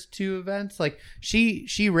year is 2 events. Like,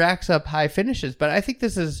 she racks up high finishes. But I think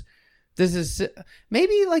this is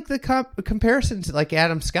maybe like the comparisons like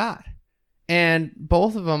Adam Scott. And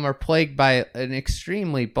both of them are plagued by an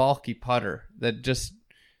extremely bulky putter that just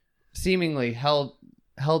seemingly held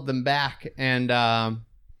them back. And, I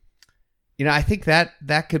think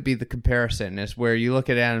that could be the comparison, is where you look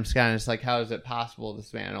at Adam Scott and it's like, how is it possible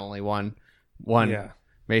this man only won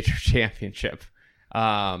major championship?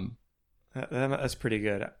 That's pretty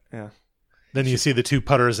good. Yeah. Then you see the 2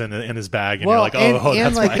 putters in his bag, and you're like,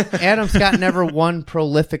 that's like why. Adam Scott never won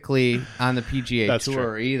prolifically on the PGA Tour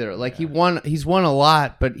true. Either. Like, he's won a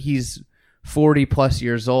lot, but he's 40 plus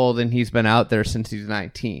years old and he's been out there since he's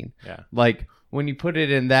 19. Yeah. Like, when you put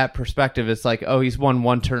it in that perspective, it's like, he's won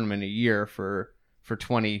 1 tournament a year for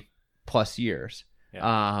 20 plus years.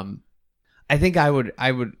 Yeah. I think I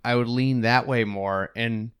would lean that way more.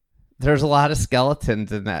 And there's a lot of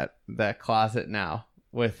skeletons in that closet now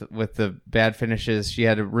with the bad finishes. She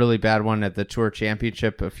had a really bad one at the Tour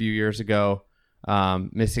Championship a few years ago,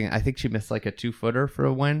 missing. I think she missed like a 2-footer for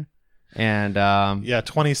a win. And that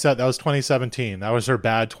was 2017. That was her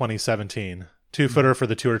bad 2017 2-footer for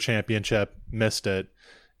the Tour Championship, missed it.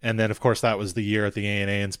 And then of course that was the year at the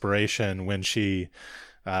ANA Inspiration when she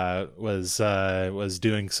was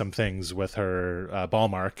doing some things with her ball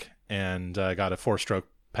mark and got a 4-stroke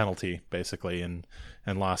penalty basically and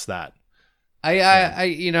lost that. I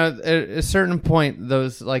you know, at a certain point,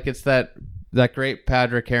 those, like, it's that great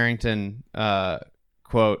Padraig Harrington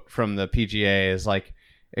quote from the PGA is like,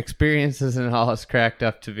 experience isn't all it's cracked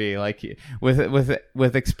up to be. Like,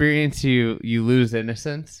 with experience you lose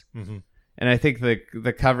innocence. Mm-hmm. And I think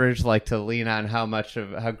the coverage like to lean on how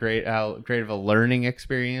great of a learning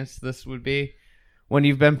experience this would be when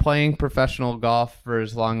you've been playing professional golf for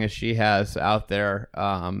as long as she has out there.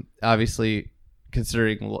 Obviously,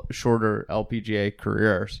 considering shorter LPGA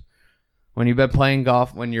careers, when you've been playing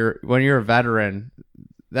golf, when you're a veteran,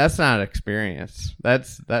 that's not experience.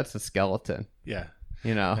 That's a skeleton. Yeah.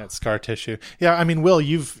 You know, that scar tissue. Yeah, I mean, Will,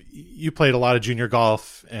 you played a lot of junior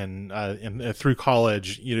golf and through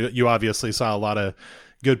college, you obviously saw a lot of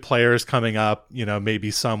good players coming up. You know, maybe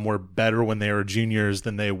some were better when they were juniors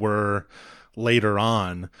than they were later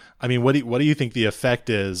on. I mean, what do you think the effect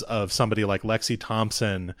is of somebody like Lexi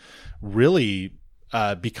Thompson really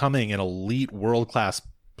becoming an elite world-class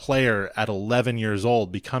player at 11 years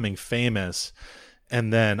old, becoming famous?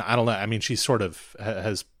 And then, I don't know, I mean, she sort of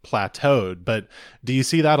has plateaued, but do you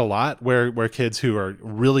see that a lot where kids who are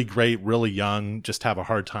really great, really young, just have a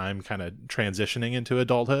hard time kind of transitioning into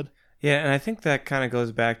adulthood? Yeah, and I think that kind of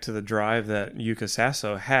goes back to the drive that Yuko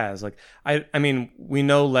Saso has. Like, I mean, we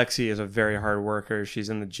know Lexi is a very hard worker. She's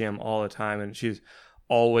in the gym all the time, and she's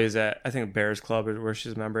always at, I think, Bears Club is where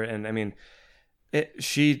she's a member. And I mean,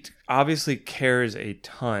 she obviously cares a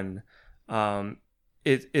ton.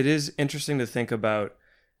 It is interesting to think about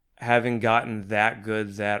having gotten that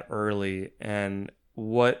good that early and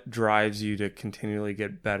what drives you to continually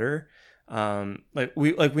get better.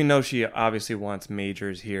 We know she obviously wants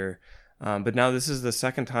majors here, but now this is the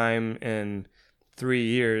second time in 3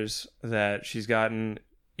 years that she's gotten,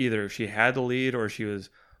 either she had the lead or she was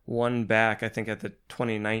one back, I think, at the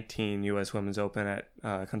 2019 U.S. Women's Open at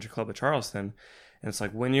Country Club of Charleston. And it's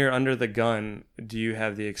like, when you're under the gun, do you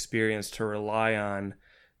have the experience to rely on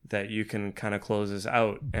that you can kind of close this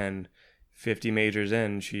out? And 50 majors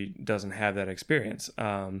in, she doesn't have that experience.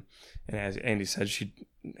 And as Andy said, she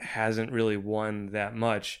hasn't really won that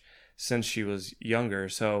much since she was younger.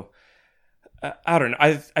 So I don't know.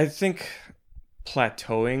 I think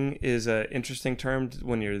plateauing is an interesting term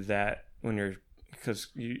because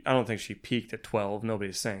I don't think she peaked at 12.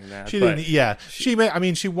 Nobody's saying that. She didn't. Yeah, she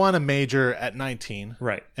won a major at 19,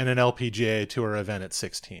 right, and an LPGA Tour event at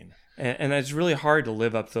 16. And it's really hard to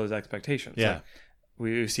live up to those expectations. Yeah, like,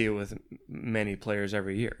 we see it with many players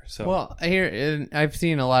every year. So, well, I've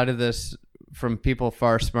seen a lot of this from people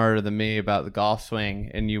far smarter than me about the golf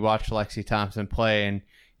swing. And you watch Lexi Thompson play, and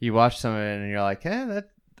you watch some of it, and you're like,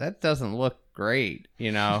 that doesn't look great,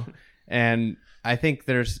 you know. And I think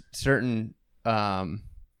there's certain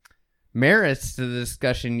merits to the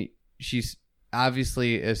discussion. She's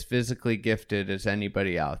obviously as physically gifted as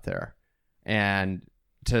anybody out there, and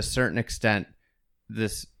to a certain extent,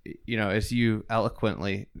 this, you know, as you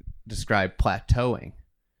eloquently describe, plateauing.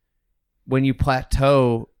 When you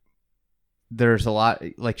plateau, there's a lot,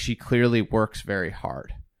 like, she clearly works very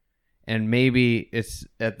hard, and maybe it's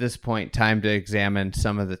at this point time to examine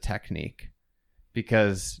some of the technique,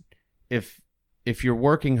 because if you're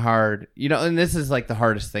working hard, you know, and this is like the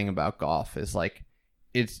hardest thing about golf is like,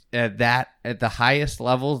 it's at the highest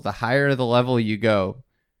levels, the higher the level you go,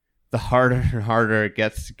 the harder and harder it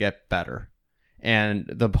gets to get better. And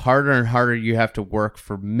the harder and harder you have to work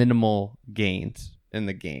for minimal gains in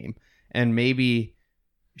the game. And maybe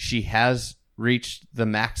she has reached the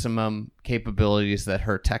maximum capabilities that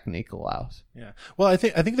her technique allows. Yeah. Well, I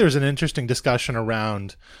think there's an interesting discussion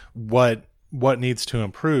around what needs to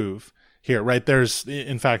improve here, right? There's,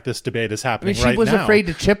 in fact, this debate is happening right now. She was afraid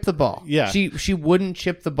to chip the ball. Yeah. She wouldn't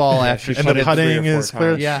chip the ball after she and the putting is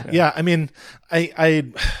clear. Yeah. Yeah. I mean,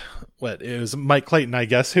 it was Mike Clayton, I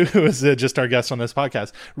guess, who was just our guest on this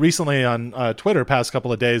podcast, recently on Twitter, past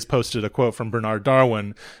couple of days, posted a quote from Bernard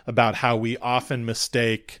Darwin about how we often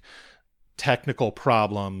mistake technical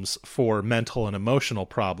problems for mental and emotional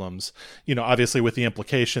problems, you know, obviously with the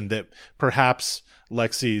implication that perhaps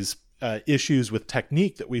Lexi's issues with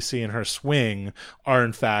technique that we see in her swing are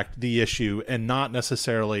in fact the issue and not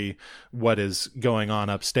necessarily what is going on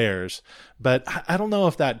upstairs. But I don't know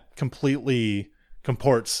if that completely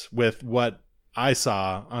comports with what I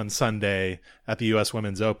saw on Sunday at the U.S.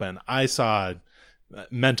 Women's Open. I saw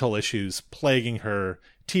mental issues plaguing her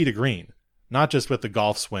tee to green, not just with the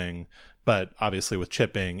golf swing, but obviously with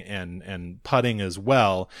chipping and putting as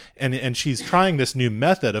well. And she's trying this new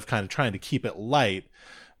method of kind of trying to keep it light,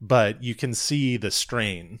 but you can see the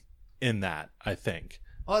strain in that, I think.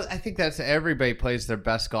 Well, I think that's everybody plays their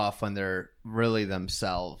best golf when they're really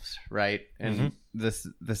themselves, right? And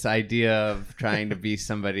this idea of trying to be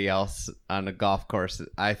somebody else on a golf course,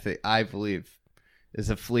 I believe,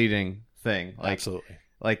 is a fleeting thing. Absolutely.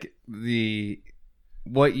 Like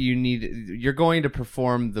what you need, you're going to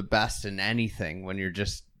perform the best in anything when you're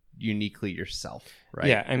just uniquely yourself, right?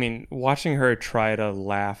 Yeah, I mean, watching her try to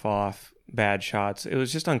laugh off bad shots, it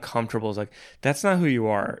was just uncomfortable. It's like, that's not who you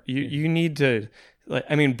are. You need to, like,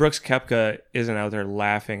 I mean, Brooks Koepka isn't out there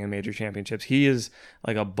laughing in major championships. He is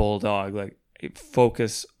like a bulldog, like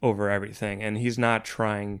focus over everything. And he's not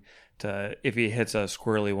trying to, if he hits a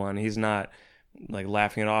squirrely one, he's not like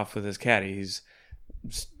laughing it off with his caddy. He's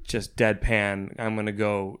just deadpan. I'm going to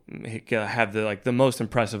go have the most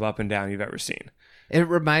impressive up and down you've ever seen. It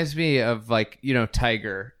reminds me of, like, you know,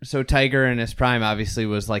 Tiger. So Tiger in his prime obviously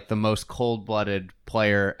was like the most cold-blooded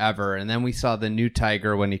player ever. And then we saw the new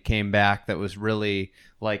Tiger when he came back that was really,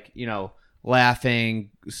 like, you know,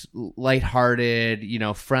 laughing, lighthearted, you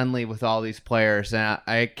know, friendly with all these players. And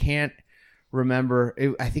I can't remember.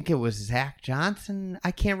 I think it was Zach Johnson.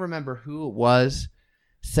 I can't remember who it was.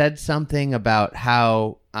 Said something about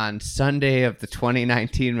how on Sunday of the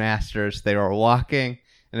 2019 Masters, they were walking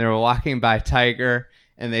by Tiger,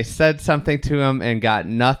 and they said something to him and got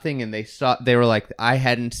nothing. And they were like, I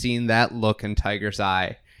hadn't seen that look in Tiger's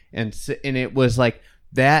eye. And it was like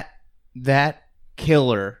that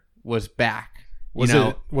killer was back. Was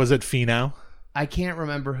it Finau? I can't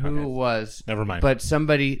remember who it was. Never mind. But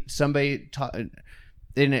somebody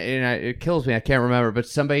and it kills me. I can't remember, but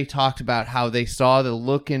somebody talked about how they saw the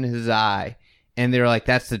look in his eye, and they were like,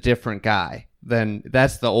 "That's the different guy.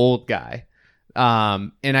 That's the old guy."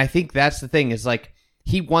 And I think that's the thing is, like,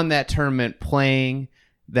 he won that tournament playing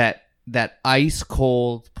that ice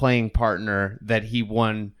cold playing partner that he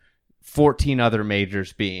won 14 other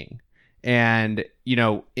majors being. And, you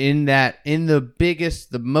know, in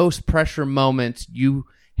the most pressure moments, you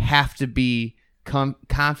have to be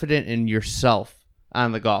confident in yourself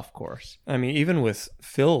on the golf course. I mean, even with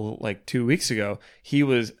Phil, like 2 weeks ago, he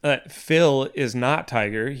was Phil is not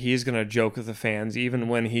Tiger. He's gonna joke with the fans even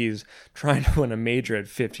when he's trying to win a major at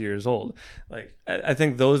 50 years old. Like, I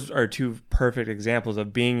think those are two perfect examples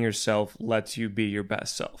of being yourself lets you be your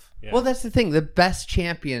best self. Yeah. Well, that's the thing. The best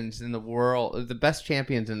champions in the world, the best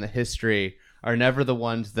champions in the history, are never the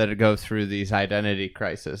ones that go through these identity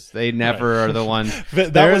crises. They never are the ones.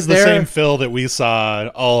 That was the same Phil that we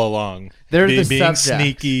saw all along. They're being subjects.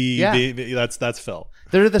 Sneaky. Yeah. That's Phil.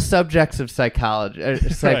 They're the subjects of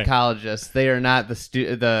psychologists. Right. They are not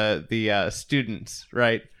the students,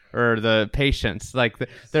 right? Or the patients. Like,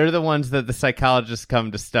 they're the ones that the psychologists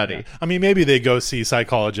come to study. Yeah. I mean, maybe they go see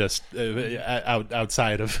psychologists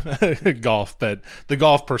outside of golf, but the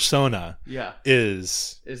golf persona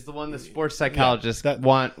is the one the sports psychologists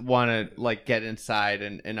want to, like, get inside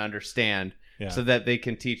and understand so that they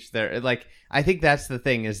can teach their, like, I think that's the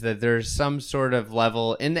thing, is that there's some sort of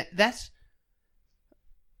level, and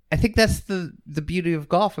I think that's the beauty of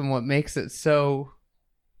golf, and what makes it so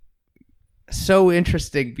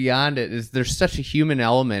interesting beyond it is there's such a human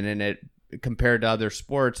element in it compared to other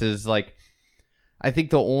sports. Is, like, I think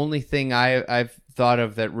the only thing I've thought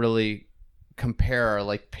of that really compare are,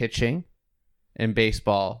 like, pitching in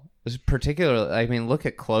baseball. Particularly, I mean, look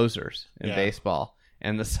at closers in baseball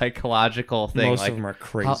and the psychological thing. Most of them are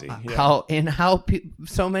crazy. How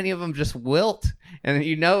so many of them just wilt, and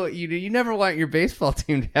you never want your baseball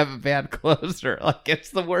team to have a bad closer. Like, it's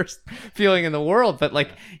the worst feeling in the world. But, like,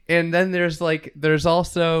 and then there's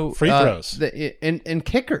also free throws and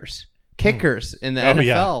kickers in the NFL.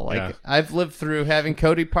 Yeah. Like, I've lived through having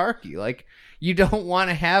Cody Parkey. Like, you don't want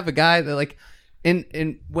to have a guy that, like,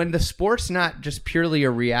 in when the sport's not just purely a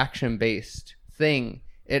reaction based thing,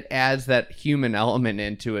 it adds that human element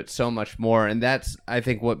into it so much more. And that's, I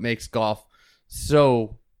think, what makes golf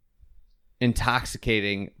so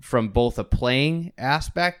intoxicating from both a playing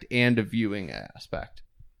aspect and a viewing aspect.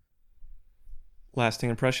 Lasting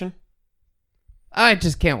impression? I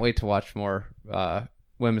just can't wait to watch more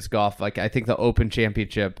women's golf. Like, I think the Open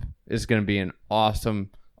Championship is going to be an awesome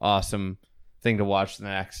thing to watch in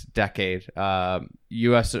the next decade.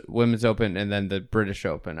 U.S. Women's Open and then the British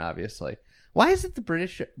Open, obviously. Why is it the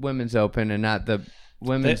British Women's Open and not the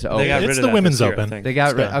Women's Open? They got rid It's of the that Women's this year, I Open. think. They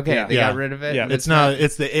got rid. Okay, Yeah. they got rid of it. Yeah. It's not.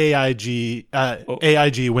 It's the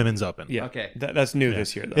AIG Women's Open. Yeah. Okay. That's new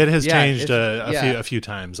this year, though. It has Yeah, changed it's- a few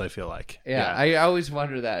times. I feel like. Yeah, I always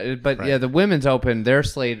wonder that. But Right. yeah, the Women's Open, their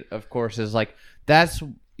slate, of course, is like that's.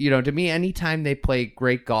 To me, anytime they play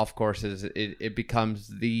great golf courses, it becomes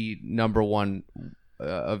the number one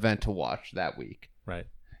event to watch that week. Right.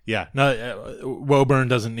 Yeah. No, Woburn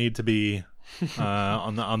doesn't need to be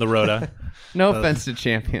on the Rota. No offense to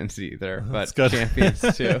champions either, but go to- champions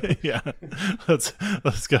too. Yeah.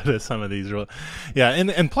 Let's go to some of these. Yeah,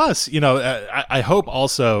 and plus, I hope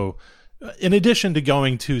also, in addition to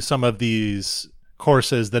going to some of these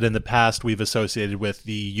courses that in the past we've associated with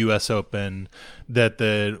the U.S. Open, that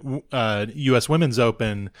the U.S. Women's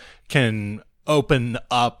Open can open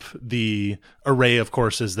up the array of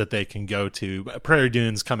courses that they can go to. Prairie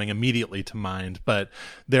Dunes coming immediately to mind, but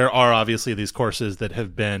there are obviously these courses that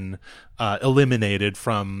have been eliminated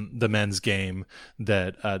from the men's game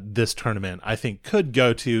that this tournament I think could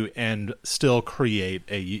go to and still create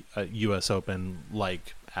a U.S. Open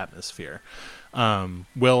like atmosphere.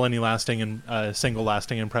 Will, any single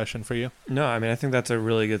lasting impression for you? No, I mean, I think that's a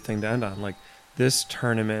really good thing to end on. Like, this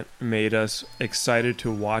tournament made us excited to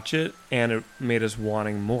watch it, and it made us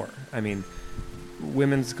wanting more. I mean,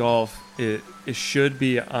 women's golf, it should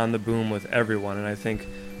be on the boom with everyone, and I think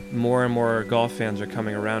more and more golf fans are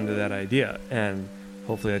coming around to that idea, and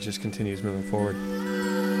hopefully that just continues moving forward.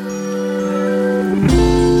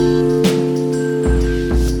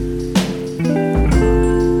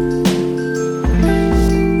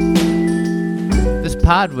 This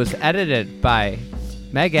pod was edited by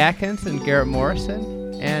Meg Atkins and Garrett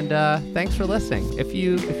Morrison, and thanks for listening. If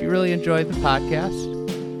you really enjoyed the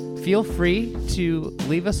podcast, feel free to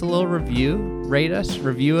leave us a little review, rate us,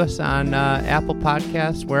 review us on Apple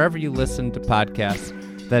Podcasts, wherever you listen to podcasts.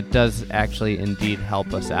 That does actually indeed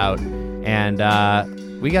help us out. And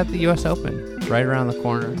we got the U.S. Open right around the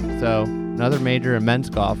corner, so another major in men's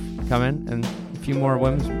golf coming, and a few more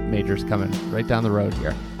women's majors coming right down the road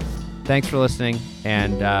here. Thanks for listening,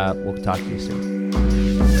 and we'll talk to you soon.